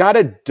 We got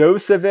a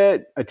dose of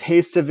it, a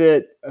taste of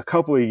it a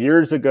couple of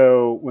years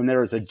ago when there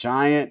was a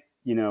giant,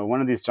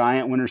 one of these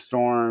giant winter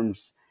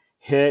storms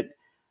hit,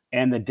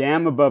 and the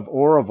dam above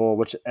Oroville,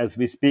 which as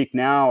we speak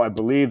now, I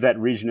believe that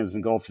region is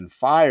engulfed in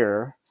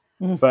fire,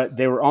 but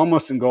they were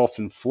almost engulfed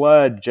in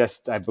flood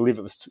I believe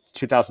it was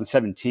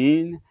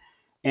 2017.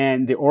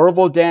 And the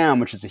Oroville Dam,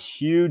 which is a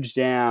huge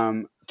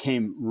dam,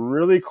 came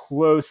really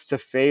close to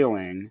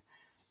failing.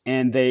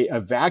 And they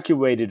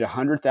evacuated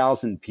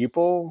 100,000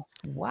 people.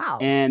 Wow.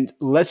 And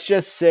let's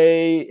just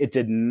say it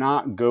did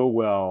not go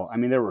well. I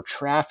mean, there were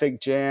traffic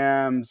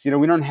jams.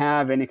 We don't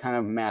have any kind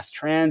of mass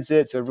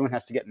transit, so everyone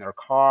has to get in their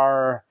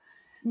car.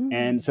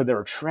 And so there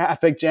were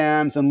traffic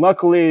jams. And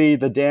luckily,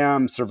 the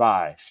dam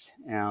survived.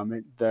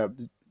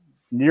 The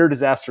near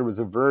disaster was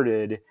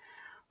averted.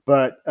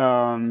 But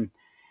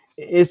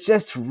it's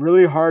just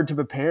really hard to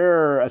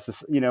prepare as a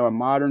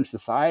modern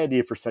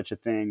society for such a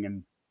thing.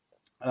 And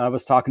I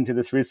was talking to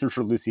this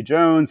researcher, Lucy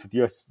Jones, with the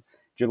U.S.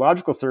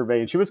 Geological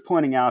Survey, and she was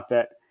pointing out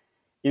that,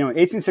 in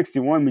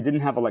 1861, we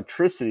didn't have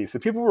electricity. So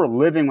people were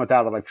living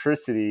without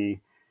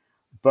electricity.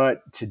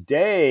 But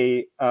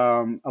today,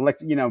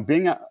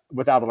 being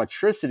without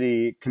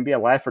electricity can be a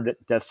life or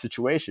death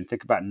situation.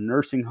 Think about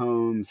nursing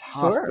homes,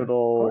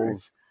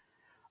 hospitals.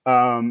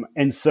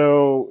 And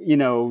so,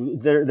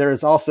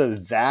 there's also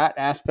that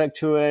aspect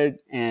to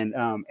it.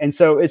 And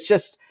so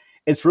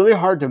it's really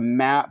hard to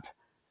map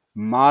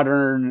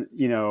modern,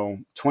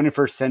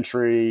 21st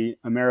century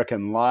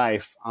American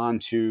life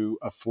onto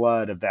a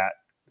flood of that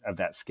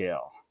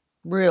scale.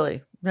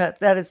 Really,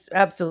 that is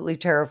absolutely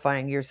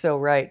terrifying. You're so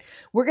right.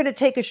 We're going to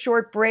take a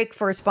short break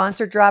for a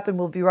sponsor drop, and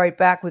we'll be right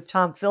back with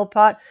Tom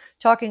Philpott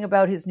talking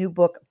about his new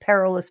book,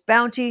 Perious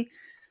Bounty,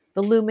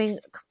 the looming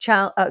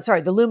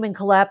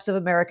collapse of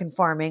American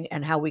farming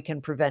and how we can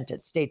prevent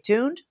it. Stay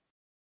tuned.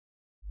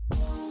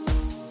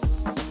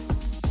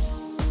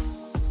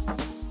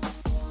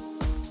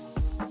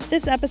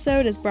 This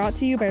episode is brought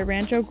to you by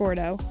Rancho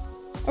Gordo.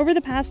 Over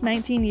the past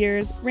 19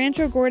 years,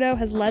 Rancho Gordo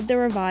has led the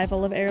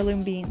revival of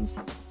heirloom beans,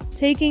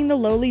 taking the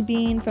lowly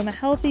bean from a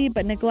healthy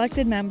but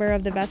neglected member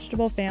of the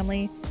vegetable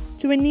family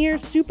to a near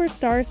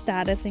superstar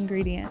status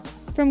ingredient.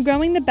 From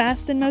growing the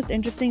best and most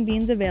interesting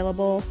beans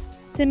available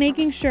to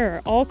making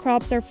sure all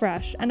crops are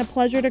fresh and a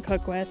pleasure to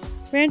cook with,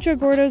 Rancho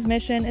Gordo's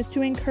mission is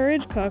to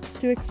encourage cooks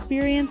to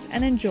experience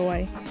and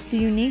enjoy the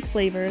unique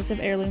flavors of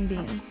heirloom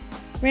beans.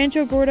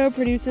 Rancho Gordo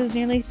produces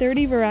nearly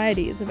 30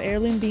 varieties of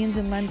heirloom beans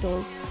and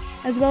lentils,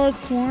 as well as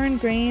corn,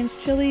 grains,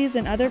 chilies,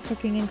 and other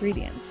cooking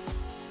ingredients.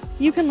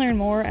 You can learn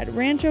more at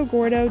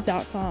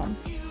ranchogordo.com.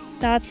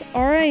 That's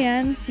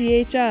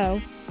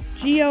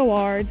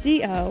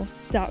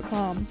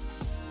RANCHOGORDO.com.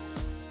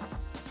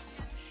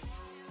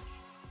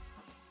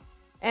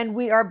 And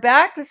we are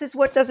back. This is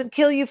What Doesn't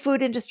Kill You,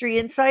 Food Industry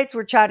Insights.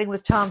 We're chatting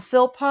with Tom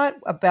Philpott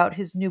about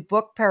his new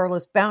book,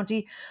 Perious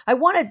Bounty. I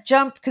want to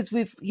jump because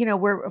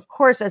we're, of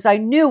course, as I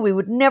knew, we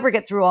would never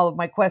get through all of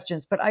my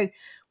questions. But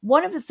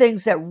one of the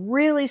things that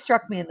really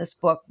struck me in this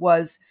book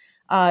was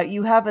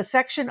you have a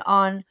section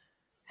on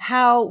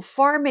how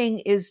farming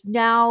is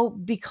now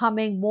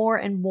becoming more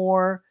and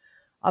more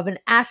of an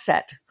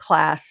asset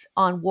class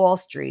on Wall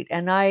Street.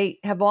 And I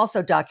have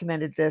also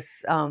documented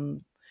this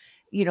sort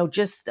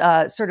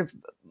of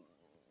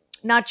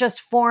not just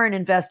foreign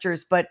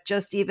investors, but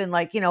just even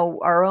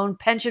our own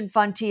pension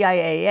fund,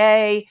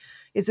 TIAA,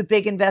 is a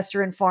big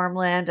investor in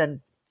farmland.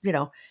 And,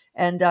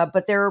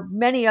 but there are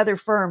many other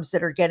firms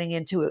that are getting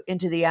into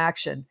the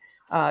action,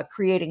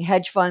 creating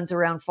hedge funds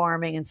around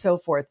farming and so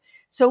forth.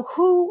 So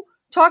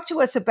talk to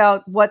us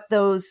about what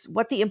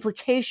the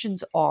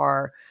implications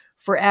are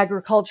for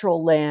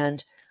agricultural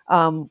land,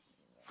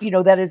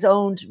 that is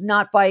owned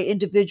not by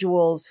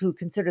individuals who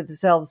consider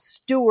themselves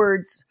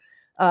stewards,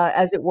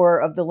 as it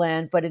were, of the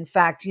land, but in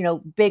fact,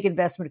 big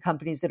investment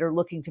companies that are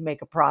looking to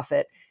make a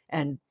profit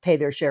and pay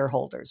their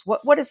shareholders.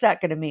 What is that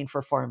going to mean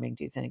for farming,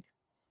 do you think?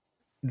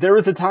 There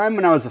was a time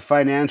when I was a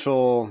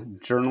financial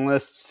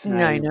journalist.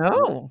 I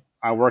know.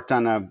 I worked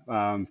on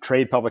a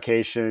trade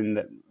publication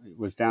that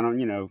was down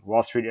on,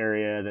 Wall Street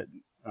area that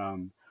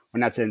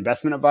went out to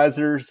investment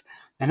advisors.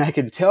 And I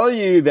can tell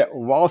you that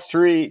Wall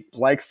Street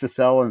likes to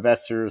sell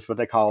investors what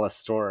they call a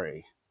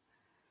story.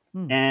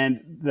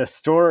 And the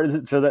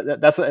story, so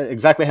that's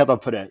exactly how they'll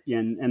put it.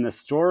 And the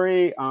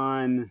story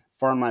on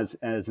farmland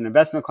as an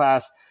investment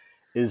class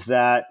is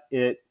that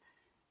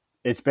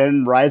it's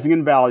been rising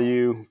in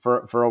value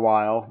for a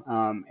while,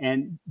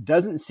 and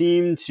doesn't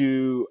seem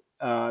to.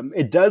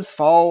 It does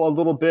fall a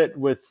little bit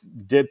with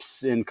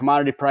dips in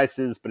commodity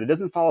prices, but it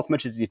doesn't fall as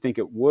much as you think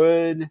it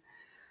would.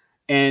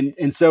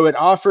 And so it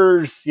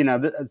offers,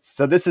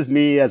 so this is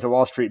me as a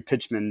Wall Street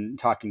pitchman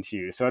talking to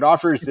you. So it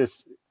offers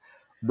this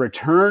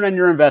return on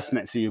your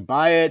investment. So you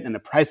buy it and the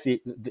price,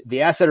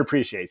 the asset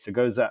appreciates, it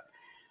goes up.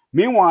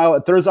 Meanwhile,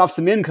 it throws off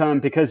some income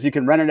because you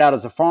can rent it out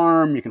as a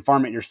farm. You can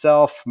farm it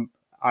yourself.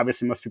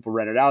 Obviously, most people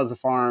rent it out as a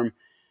farm.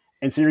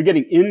 And so you're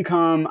getting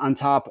income on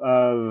top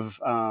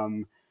of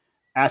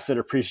asset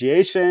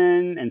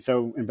appreciation. And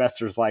so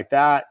investors like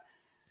that.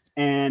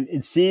 And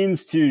it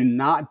seems to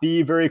not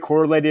be very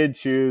correlated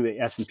to the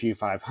S&P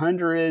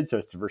 500. So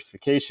it's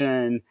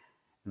diversification,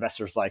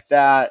 investors like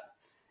that.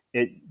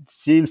 It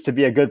seems to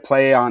be a good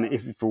play on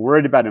if we're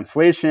worried about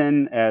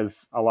inflation,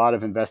 as a lot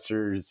of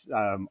investors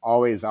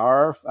always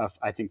are,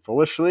 I think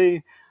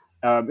foolishly.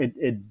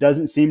 It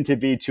doesn't seem to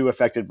be too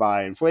affected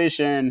by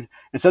inflation.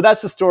 And so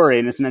that's the story.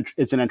 And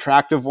it's an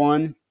attractive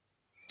one.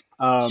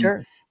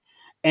 Sure.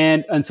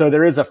 And so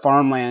there is a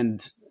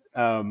farmland,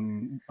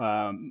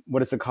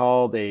 what is it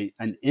called?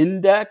 An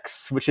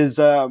index, which is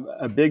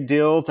a big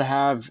deal to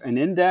have an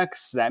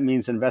index. That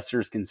means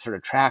investors can sort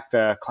of track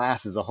the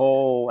class as a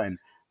whole, and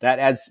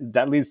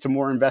that leads to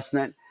more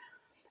investment.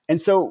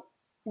 And so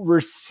we're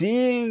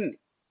seeing,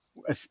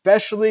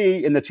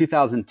 especially in the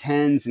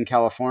 2010s in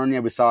California,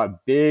 we saw a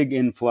big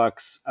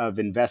influx of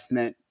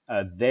investment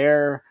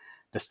there.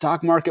 The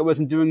stock market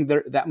wasn't doing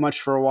that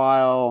much for a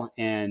while,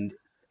 and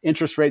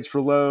interest rates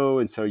were low.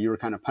 And so you were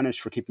kind of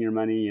punished for keeping your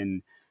money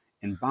in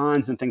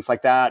bonds and things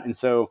like that. And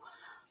so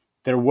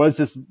there was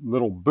this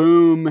little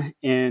boom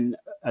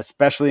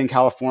especially in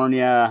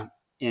California,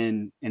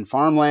 in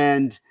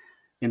farmland,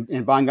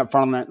 in buying up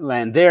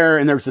farmland there.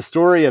 And there was a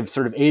story of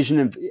sort of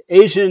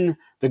the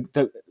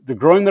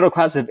growing middle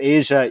class of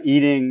Asia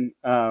eating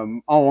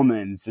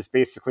almonds. Is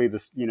basically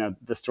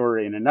the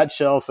story in a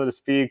nutshell, so to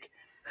speak.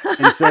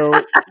 And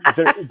so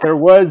there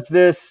was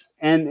this,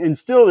 and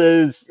still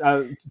is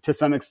to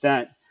some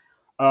extent,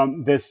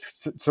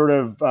 this sort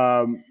of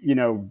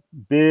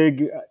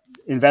big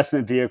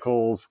investment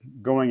vehicles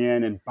going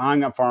in and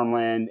buying up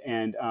farmland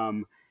and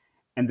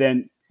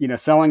then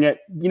selling it,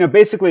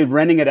 basically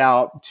renting it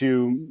out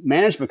to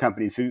management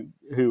companies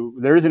who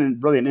there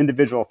isn't really an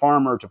individual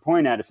farmer to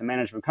point at. It's a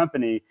management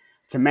company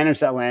to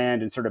manage that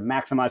land and sort of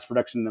maximize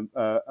production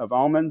of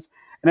almonds.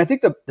 And I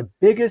think the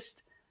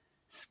biggest,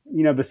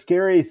 the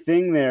scary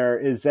thing there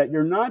is that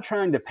you're not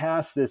trying to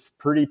pass this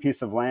pretty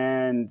piece of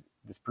land,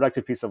 this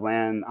productive piece of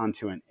land,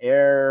 onto an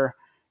heir.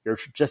 You're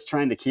just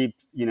trying to keep,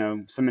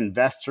 some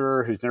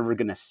investor who's never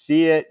going to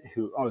see it,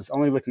 who is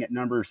only looking at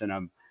numbers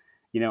on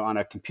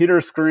a computer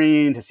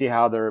screen to see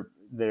how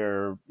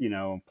their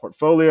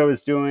portfolio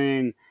is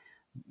doing.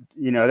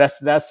 That's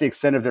the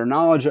extent of their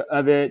knowledge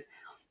of it.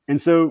 And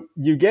so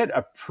you get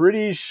a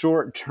pretty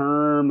short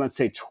term, let's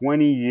say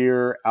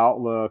 20-year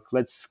outlook.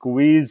 Let's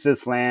squeeze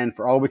this land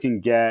for all we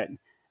can get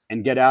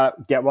and get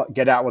out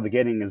while the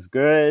getting is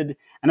good.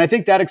 And I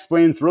think that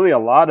explains really a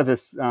lot of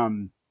this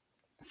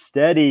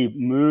steady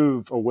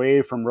move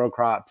away from row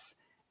crops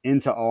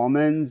into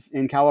almonds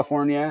in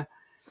California,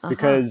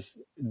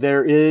 because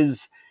there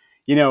is,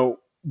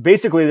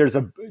 basically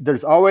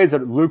there's always a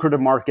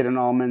lucrative market in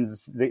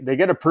almonds. They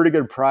get a pretty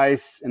good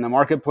price in the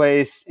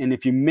marketplace. And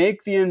if you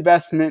make the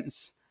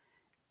investments,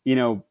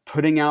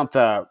 putting out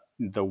the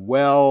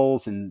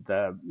wells and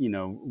the,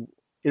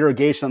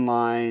 irrigation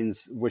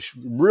lines, which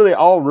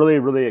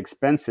really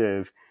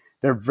expensive,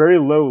 they're very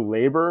low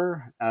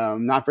labor,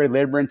 not very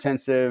labor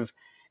intensive.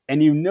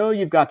 And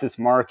you've got this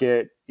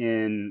market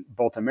in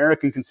both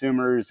American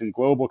consumers and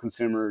global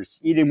consumers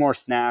eating more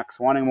snacks,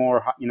 wanting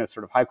more,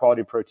 sort of high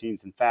quality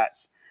proteins and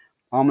fats.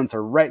 Almonds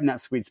are right in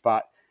that sweet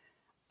spot.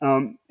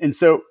 And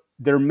so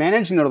they're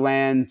managing their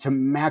land to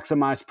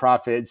maximize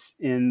profits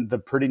in the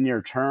pretty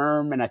near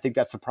term. And I think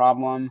that's a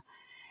problem.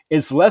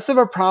 It's less of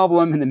a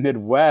problem in the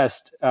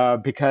Midwest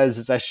because,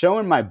 as I show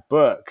in my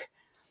book,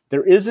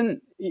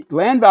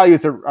 land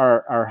values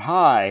are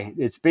high.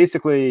 It's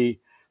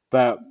basically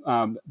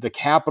the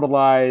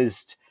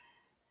capitalized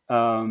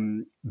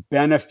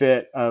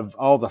benefit of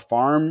all the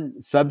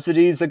farm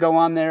subsidies that go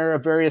on there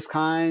of various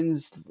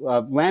kinds.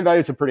 Land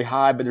values are pretty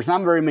high, but there's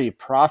not very many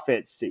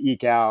profits to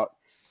eke out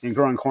in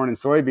growing corn and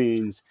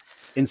soybeans.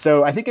 And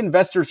so I think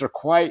investors are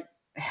quite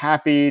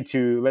happy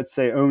to, let's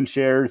say, own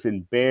shares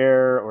in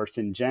Bayer or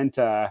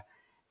Syngenta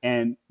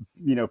and,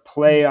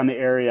 play on the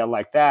area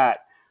like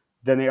that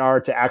than they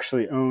are to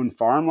actually own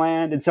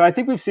farmland. And so I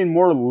think we've seen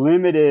more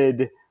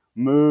limited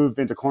move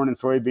into corn and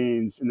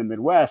soybeans in the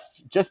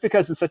Midwest just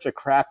because it's such a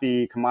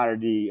crappy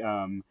commodity.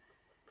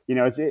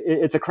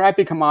 It's a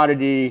crappy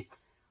commodity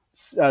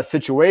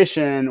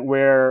situation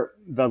where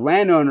the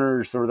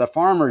landowners or the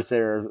farmers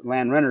there,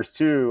 land renters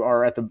too,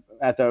 are at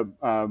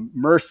the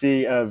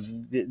mercy of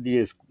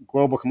these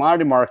global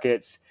commodity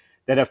markets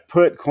that have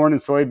put corn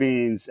and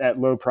soybeans at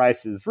low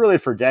prices really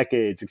for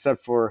decades,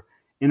 except for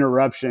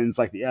interruptions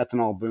like the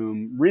ethanol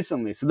boom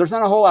recently. So there's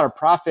not a whole lot of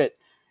profit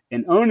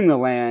in owning the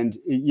land.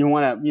 You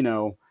want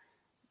to,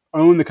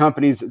 own the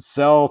companies that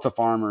sell to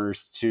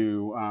farmers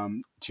to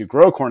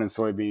grow corn and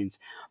soybeans.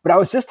 But I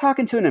was just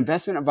talking to an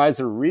investment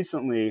advisor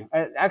recently.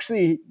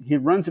 Actually, he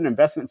runs an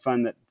investment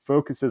fund that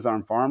focuses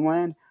on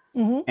farmland.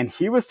 Mm-hmm. And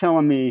he was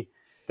telling me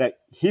that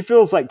he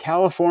feels like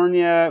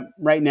California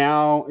right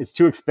now is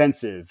too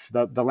expensive.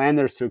 The land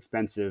there is too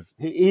expensive.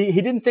 He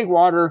didn't think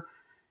water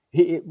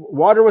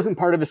wasn't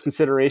part of his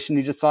consideration.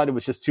 He just thought it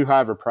was just too high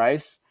of a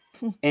price.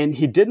 And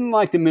he didn't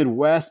like the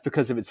Midwest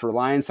because of its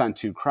reliance on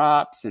two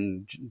crops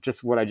and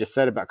just what I just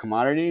said about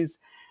commodities.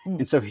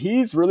 And so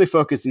he's really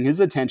focusing his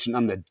attention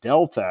on the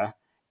Delta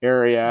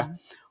area,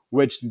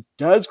 which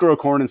does grow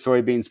corn and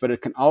soybeans, but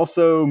it can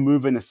also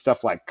move into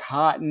stuff like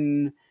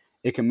cotton.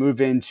 It can move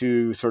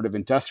into sort of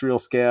industrial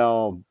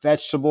scale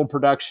vegetable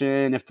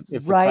production if the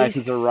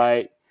prices are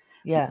right.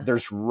 Yeah.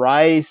 There's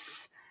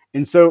rice.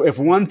 And so if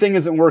one thing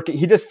isn't working,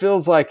 he just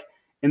feels like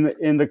in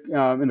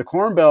the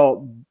Corn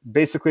Belt,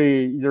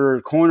 basically you're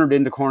cornered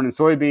into corn and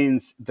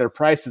soybeans. Their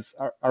prices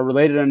are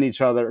related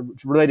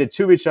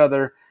to each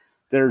other.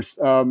 There's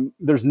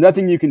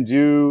nothing you can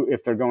do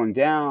if they're going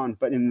down.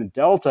 But in the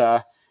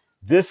Delta,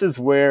 this is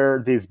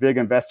where these big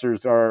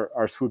investors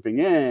are swooping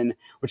in,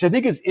 which I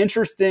think is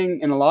interesting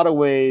in a lot of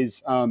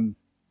ways.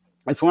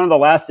 It's one of the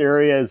last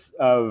areas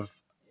of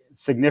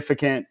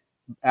significant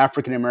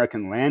African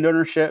American land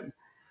ownership,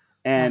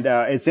 and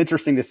it's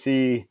interesting to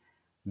see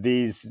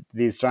these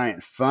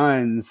giant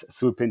funds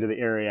swoop into the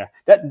area.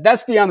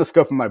 That's beyond the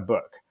scope of my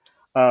book.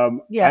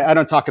 I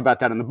don't talk about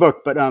that in the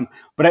book, but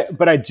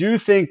I do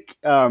think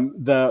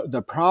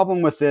the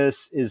problem with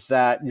this is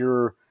that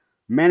you're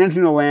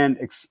managing the land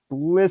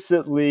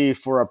explicitly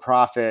for a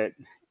profit.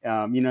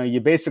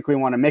 You basically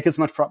want to make as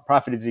much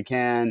profit as you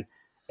can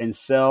and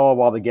sell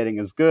while the getting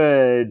is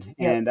good.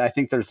 Yep. And I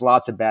think there's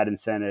lots of bad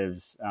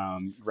incentives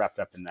wrapped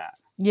up in that.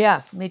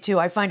 Yeah, me too.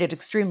 I find it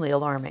extremely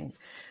alarming.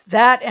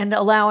 That and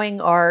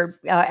allowing our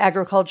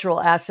agricultural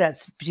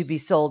assets to be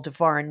sold to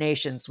foreign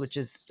nations, which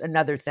is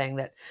another thing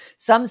that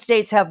some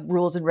states have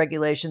rules and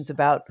regulations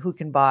about who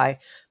can buy,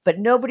 but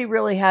nobody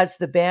really has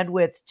the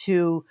bandwidth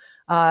to,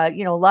 a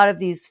lot of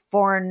these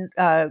foreign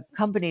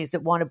companies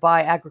that want to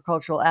buy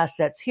agricultural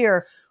assets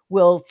here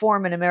will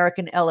form an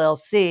American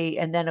LLC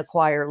and then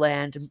acquire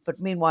land.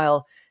 But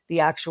meanwhile, the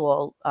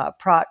actual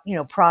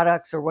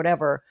products or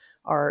whatever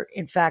are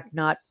in fact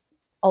not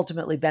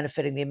ultimately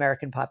benefiting the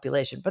American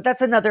population. But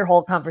that's another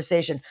whole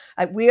conversation.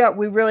 We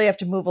really have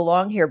to move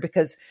along here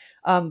because,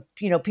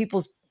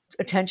 people's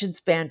attention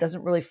span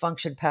doesn't really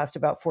function past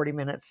about 40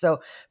 minutes.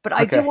 So, but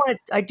Okay.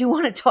 I do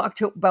want to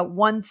talk about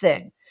one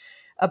thing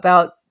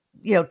about,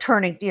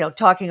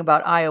 talking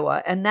about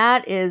Iowa, and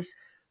that is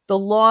the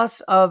loss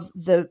of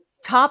the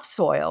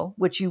topsoil,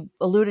 which you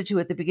alluded to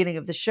at the beginning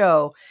of the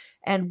show,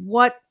 and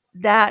what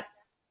that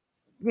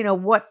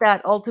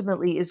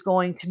ultimately is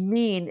going to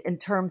mean in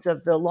terms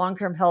of the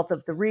long-term health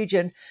of the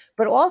region,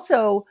 but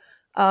also,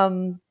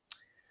 the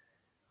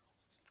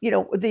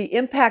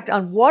impact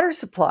on water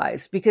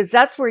supplies, because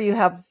that's where you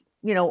have,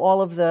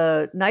 all of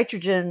the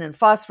nitrogen and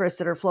phosphorus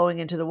that are flowing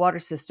into the water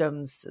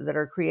systems that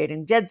are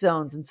creating dead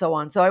zones and so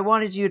on. So I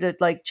wanted you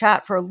to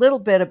chat for a little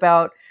bit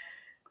about,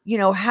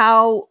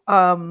 how,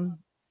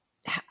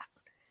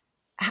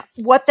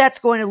 what that's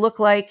going to look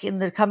like in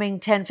the coming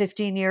 10,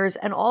 15 years,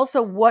 and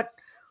also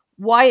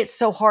why it's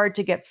so hard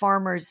to get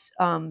farmers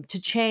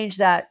to change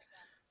that,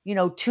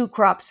 two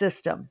crop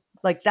system.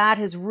 Like that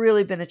has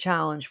really been a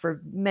challenge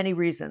for many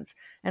reasons.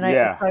 And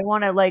I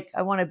want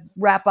to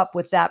wrap up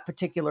with that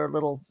particular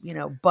little,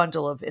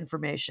 bundle of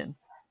information.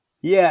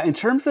 Yeah. In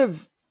terms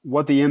of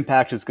what the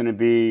impact is going to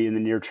be in the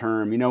near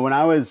term, when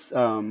I was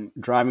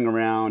driving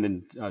around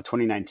in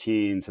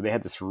 2019, so they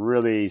had this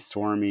really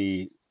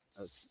stormy,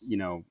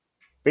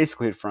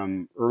 basically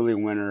from late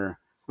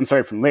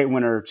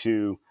winter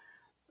to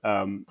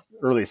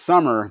early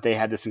summer, they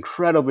had this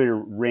incredibly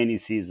rainy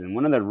season,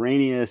 one of the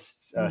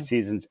rainiest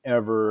seasons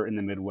ever in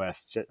the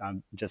Midwest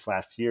just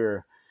last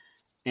year.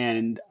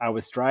 And I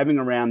was driving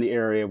around the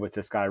area with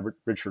this guy,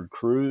 Richard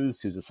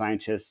Cruz, who's a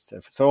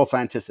soil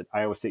scientist at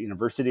Iowa State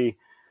University.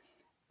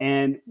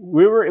 And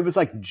it was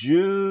like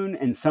June,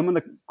 and some of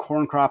the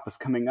corn crop was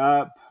coming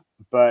up,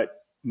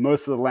 but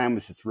most of the land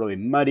was just really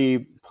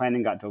muddy.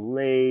 Planting got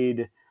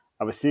delayed.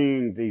 I was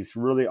seeing these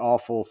really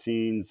awful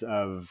scenes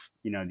of,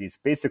 these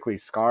basically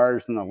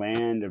scars in the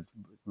land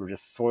where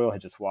just soil had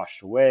just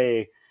washed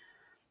away.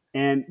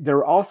 And there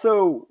were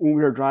also, when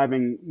we were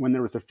driving, when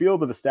there was a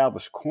field of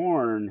established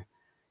corn,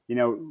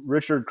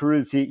 Richard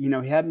Cruz, he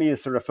had me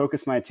sort of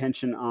focus my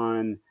attention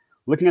on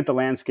looking at the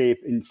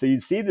landscape. And so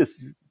you'd see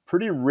this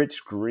pretty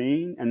rich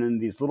green, and then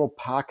these little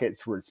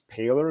pockets where it's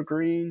paler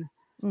green.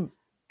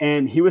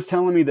 And he was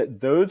telling me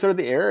that those are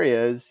the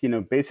areas,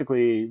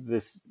 basically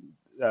this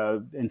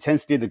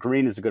intensity of the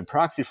green is a good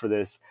proxy for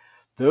this.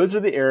 Those are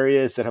the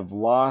areas that have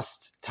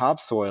lost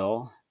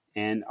topsoil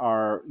and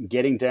are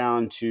getting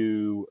down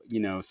to,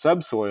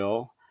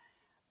 subsoil,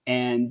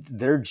 and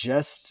they're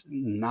just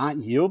not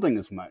yielding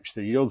as much.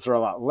 The yields are a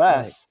lot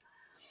less.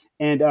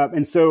 Right.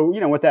 And so,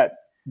 what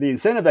the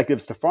incentive that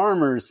gives to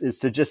farmers is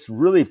to just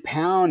really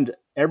pound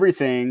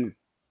everything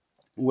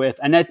with,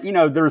 and that,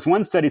 there was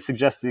one study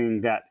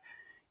suggesting that,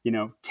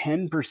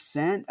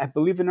 10%, I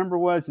believe the number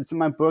was, it's in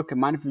my book, it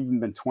might have even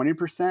been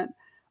 20%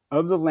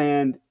 of the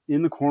land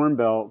in the Corn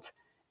Belt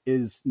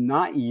is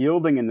not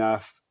yielding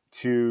enough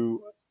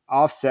to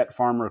offset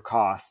farmer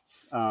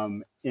costs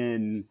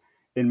in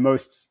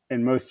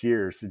most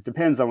years. It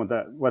depends on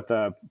what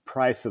the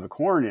price of the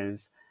corn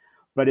is,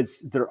 but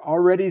they're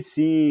already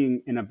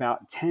seeing in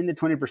about 10 to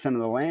 20% of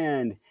the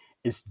land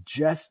is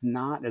just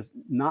not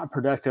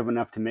productive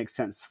enough to make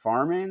sense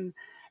farming.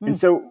 And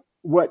so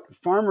what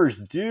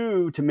farmers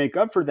do to make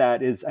up for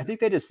that is, I think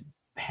they just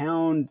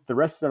pound the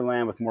rest of their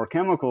land with more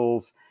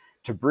chemicals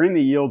to bring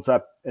the yields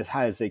up as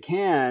high as they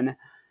can.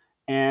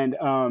 And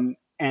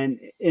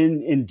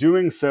in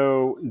doing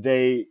so,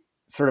 they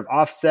sort of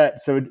offset.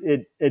 So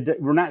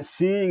we're not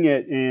seeing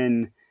it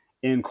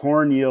in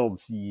corn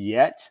yields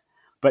yet,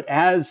 but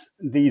as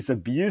these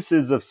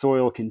abuses of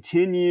soil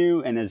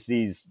continue, and as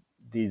these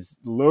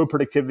low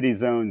productivity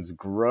zones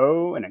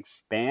grow and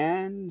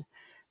expand,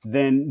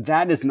 then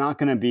that is not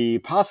going to be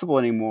possible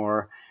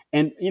anymore.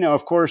 And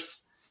of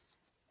course,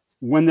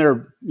 when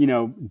they're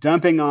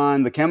dumping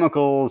on the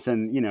chemicals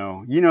and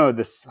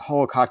this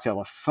whole cocktail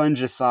of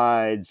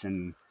fungicides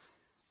and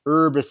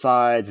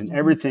herbicides and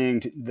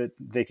everything that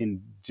they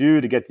can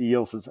do to get the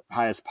yields as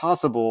high as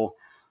possible,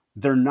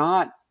 they're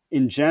not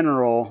in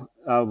general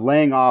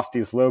laying off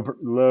these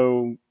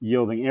low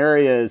yielding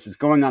areas. It's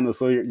going on those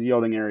low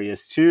yielding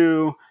areas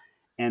too,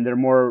 and they're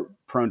more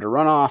prone to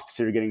runoff.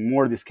 So you're getting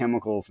more of these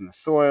chemicals in the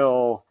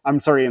soil. In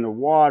the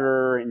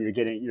water, and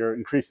you're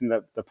increasing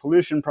the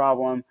pollution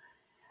problem.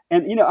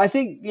 And I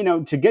think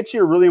to get to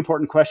your really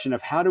important question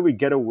of how do we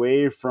get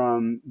away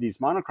from these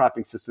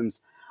monocropping systems,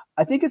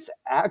 I think it's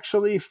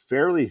actually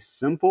fairly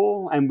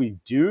simple, and we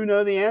do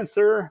know the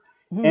answer.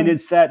 And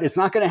it's that it's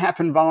not going to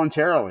happen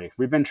voluntarily.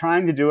 We've been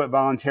trying to do it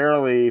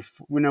voluntarily.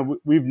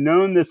 We've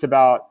known this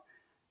about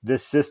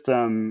this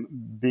system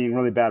being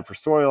really bad for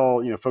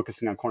soil,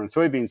 focusing on corn and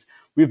soybeans.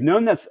 We've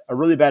known that's a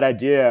really bad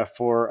idea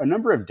for a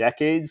number of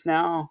decades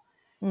now.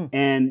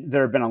 And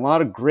there have been a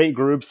lot of great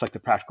groups like the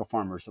Practical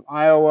Farmers of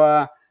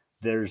Iowa.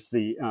 There's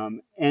the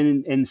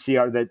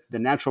NCR, the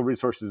Natural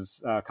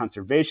Resources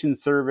Conservation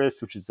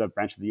Service, which is a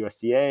branch of the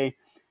USDA,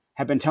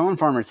 have been telling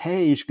farmers,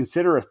 hey, you should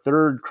consider a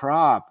third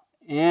crop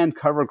and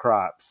cover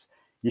crops.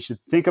 You should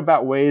think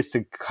about ways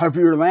to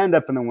cover your land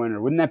up in the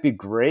winter. Wouldn't that be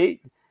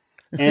great?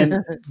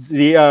 And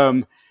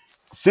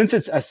since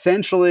it's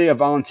essentially a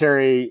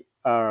voluntary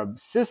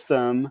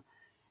system,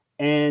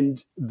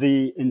 and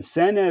the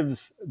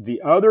incentives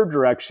the other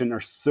direction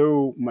are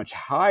so much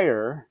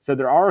higher, so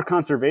there are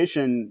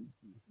conservation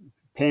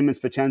payments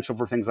potential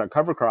for things like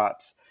cover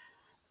crops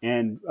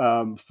and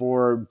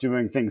for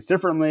doing things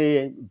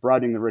differently,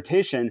 broadening the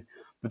rotation.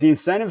 But the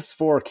incentives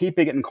for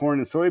keeping it in corn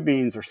and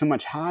soybeans are so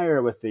much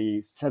higher with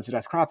the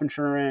subsidized crop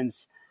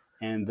insurance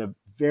and the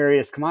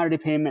various commodity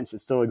payments that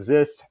still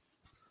exist,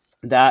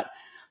 that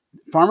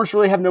farmers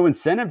really have no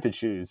incentive to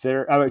choose.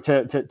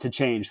 To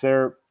change.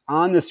 They're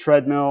on this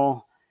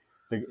treadmill.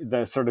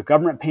 The sort of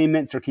government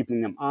payments are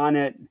keeping them on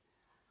it,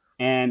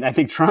 and I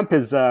think Trump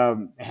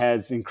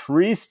has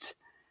increased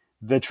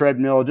the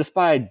treadmill just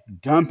by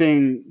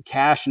dumping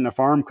cash into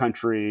farm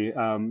country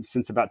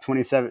since about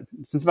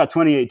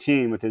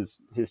 2018 with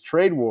his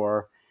trade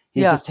war.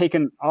 He's just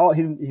taken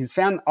he's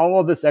found all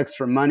of this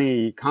extra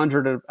money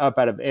conjured up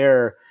out of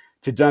air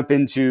to dump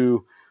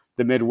into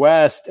the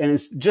Midwest, and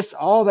it's just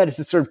all that is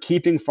just sort of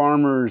keeping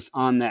farmers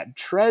on that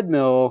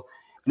treadmill.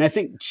 And I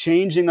think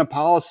changing the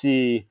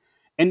policy,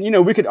 and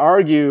we could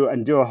argue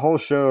and do a whole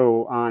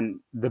show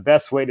on the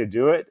best way to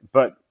do it,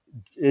 but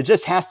it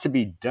just has to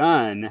be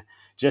done.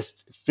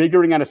 Just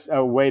figuring out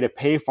a way to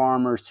pay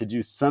farmers to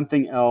do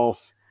something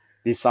else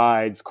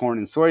besides corn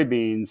and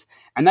soybeans.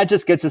 And that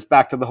just gets us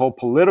back to the whole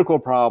political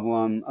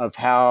problem of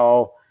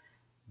how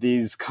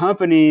these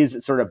companies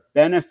that sort of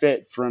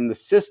benefit from the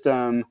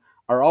system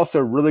are also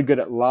really good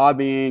at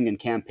lobbying and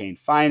campaign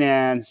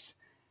finance.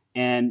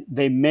 And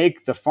they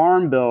make the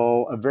farm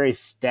bill a very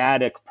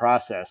static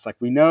process. Like,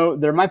 we know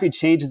there might be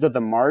changes at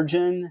the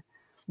margin,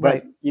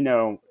 but,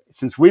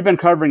 since we've been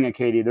covering it,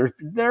 Katie,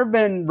 there have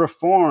been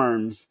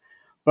reforms.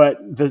 But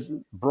this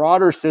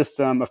broader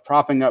system of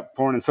propping up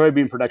corn and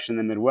soybean production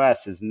in the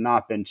Midwest has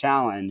not been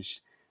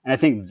challenged. And I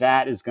think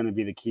that is going to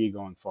be the key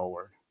going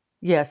forward.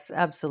 Yes,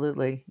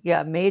 absolutely.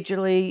 Yeah,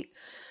 majorly,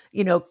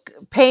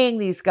 paying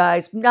these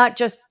guys, not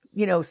just,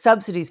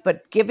 subsidies,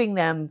 but giving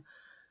them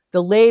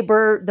the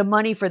labor, the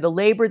money for the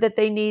labor that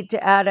they need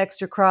to add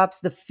extra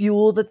crops, the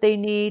fuel that they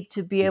need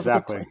to be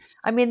able to.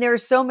 I mean, there are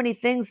so many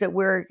things that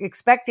we're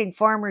expecting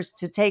farmers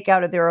to take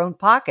out of their own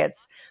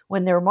pockets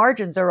when their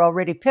margins are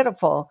already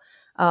pitiful.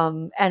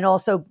 And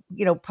also,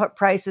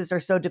 prices are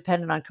so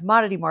dependent on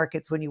commodity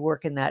markets when you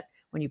work in that,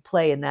 when you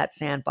play in that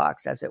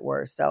sandbox, as it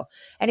were. So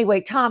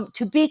anyway, Tom,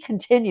 to be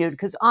continued,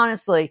 because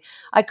honestly,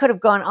 I could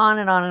have gone on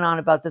and on and on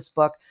about this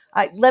book.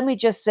 Let me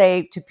just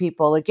say to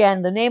people,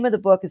 again, the name of the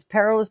book is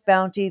Perious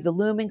Bounty, The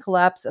Looming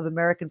Collapse of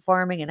American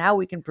Farming and How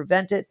We Can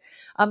Prevent It.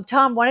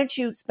 Tom, why don't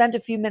you spend a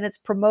few minutes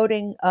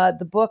promoting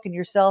the book and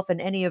yourself and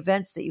any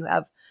events that you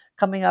have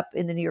coming up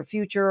in the near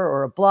future,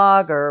 or a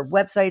blog or a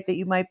website that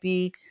you might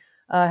be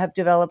have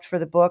developed for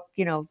the book?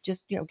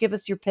 Just give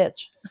us your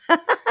pitch.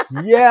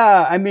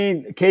 Yeah, I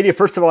mean, Katie,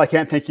 first of all, I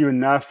can't thank you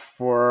enough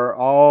for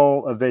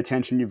all of the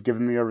attention you've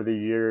given me over the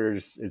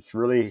years. It's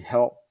really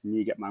helped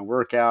me get my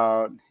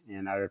workout,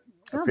 and I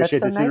appreciate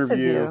that's so this nice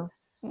interview.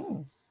 Of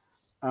you.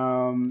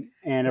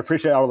 And I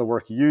appreciate all the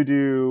work you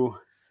do.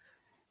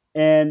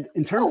 And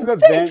in terms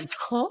of Thanks, events,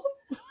 Tom.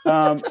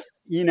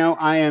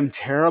 I am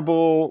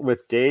terrible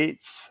with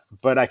dates,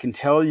 but I can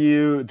tell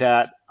you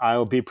that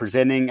I'll be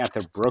presenting at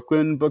the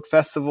Brooklyn Book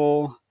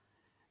Festival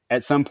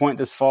at some point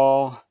this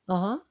fall.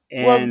 Uh-huh.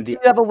 And do you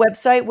have a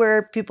website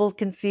where people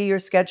can see your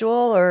schedule,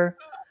 or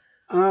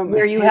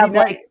where you have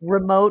like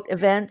remote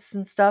events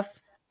and stuff?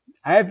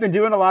 I have been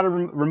doing a lot of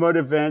remote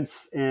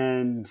events,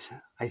 and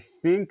I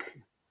think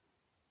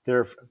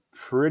they're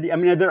pretty. I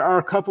mean, there are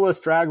a couple of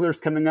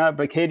stragglers coming up,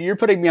 but Katie, you're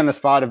putting me on the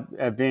spot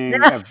of being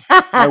my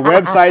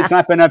website's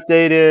not been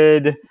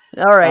updated.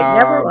 All right,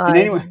 never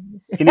mind.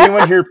 Can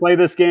anyone here play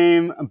this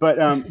game? But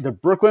the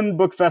Brooklyn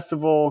Book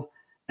Festival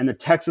and the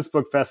Texas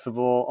Book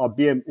Festival, I'll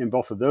be in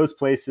both of those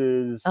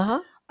places. Uh-huh.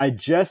 I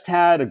just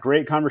had a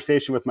great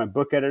conversation with my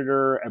book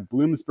editor at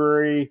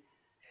Bloomsbury,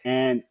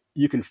 and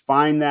you can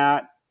find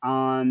that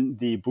on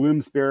the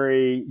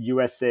Bloomsbury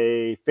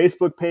USA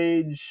Facebook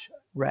page.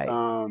 Right.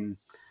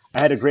 I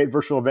had a great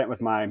virtual event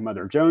with my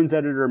Mother Jones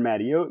editor,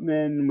 Maddie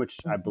Oatman, which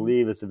I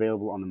believe is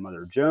available on the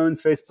Mother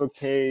Jones Facebook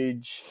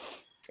page.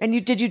 And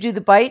did you do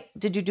the Bite?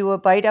 Did you do a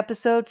Bite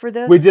episode for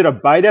this? We did a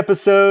Bite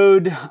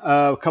episode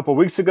a couple of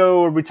weeks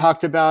ago where we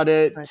talked about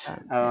it.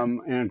 And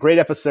a great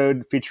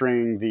episode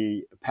featuring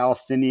the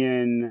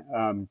Palestinian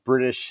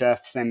British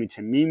chef Sami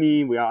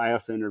Tamimi. I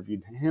also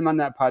interviewed him on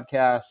that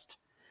podcast.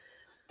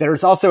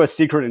 There's also a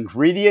Secret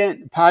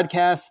Ingredient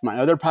podcast, my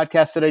other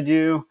podcast that I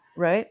do,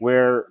 right,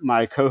 where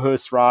my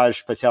co-hosts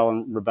Raj Patel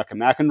and Rebecca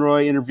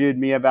McEnroy interviewed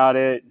me about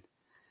it.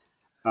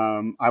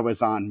 I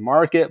was on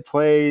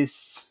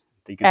Marketplace.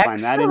 You can find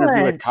that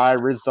interview with Kai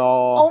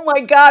Rizdal. Oh my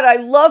God, I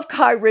love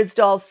Kai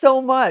Rizdal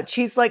so much.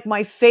 He's like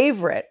my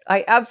favorite.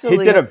 I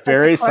absolutely. He did a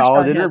very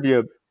solid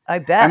interview. I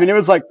bet. I mean, it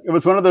was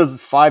one of those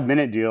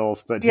 5-minute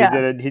deals, but he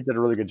did a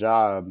really good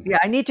job. Yeah,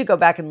 I need to go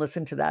back and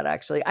listen to that.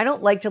 Actually, I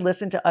don't like to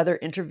listen to other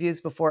interviews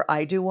before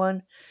I do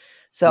one.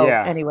 So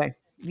anyway.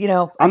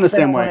 I'm the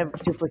same way. I don't want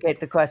to duplicate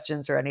the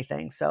questions or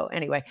anything. So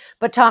anyway,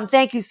 but Tom,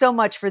 thank you so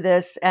much for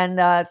this. And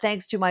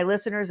thanks to my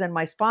listeners and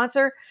my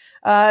sponsor.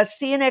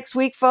 See you next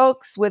week,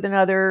 folks, with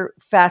another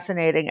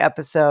fascinating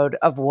episode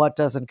of What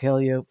Doesn't Kill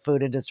You,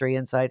 Food Industry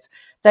Insights.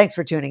 Thanks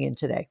for tuning in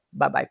today.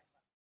 Bye-bye.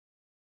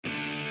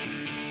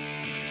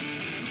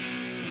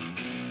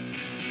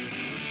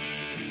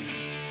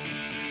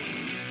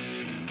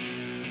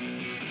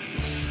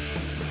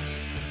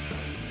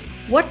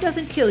 What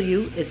Doesn't Kill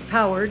You is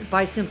powered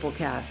by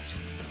Simplecast.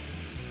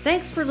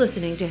 Thanks for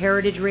listening to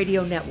Heritage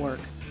Radio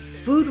Network,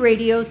 food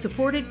radio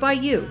supported by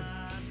you.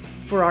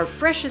 For our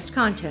freshest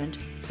content,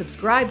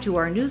 subscribe to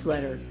our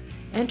newsletter.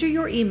 Enter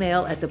your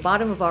email at the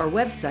bottom of our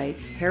website,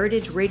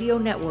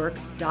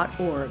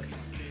 heritageradionetwork.org.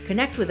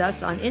 Connect with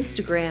us on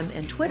Instagram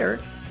and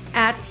Twitter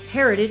at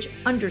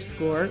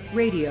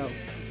 @heritage_radio.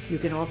 You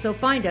can also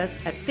find us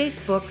at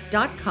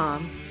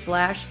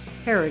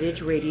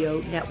facebook.com/Heritage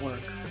Radio Network.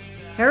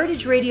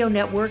 Heritage Radio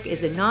Network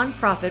is a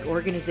nonprofit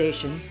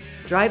organization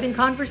driving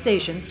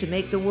conversations to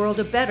make the world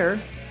a better,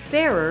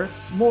 fairer,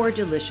 more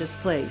delicious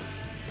place.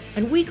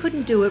 And we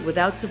couldn't do it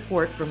without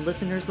support from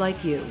listeners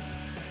like you.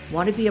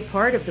 Want to be a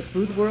part of the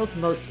food world's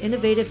most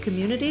innovative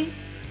community?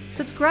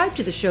 Subscribe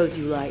to the shows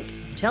you like,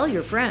 tell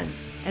your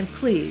friends, and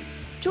please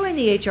join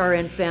the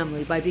HRN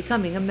family by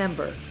becoming a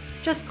member.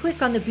 Just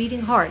click on the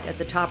beating heart at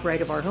the top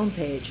right of our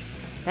homepage.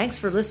 Thanks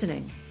for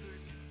listening.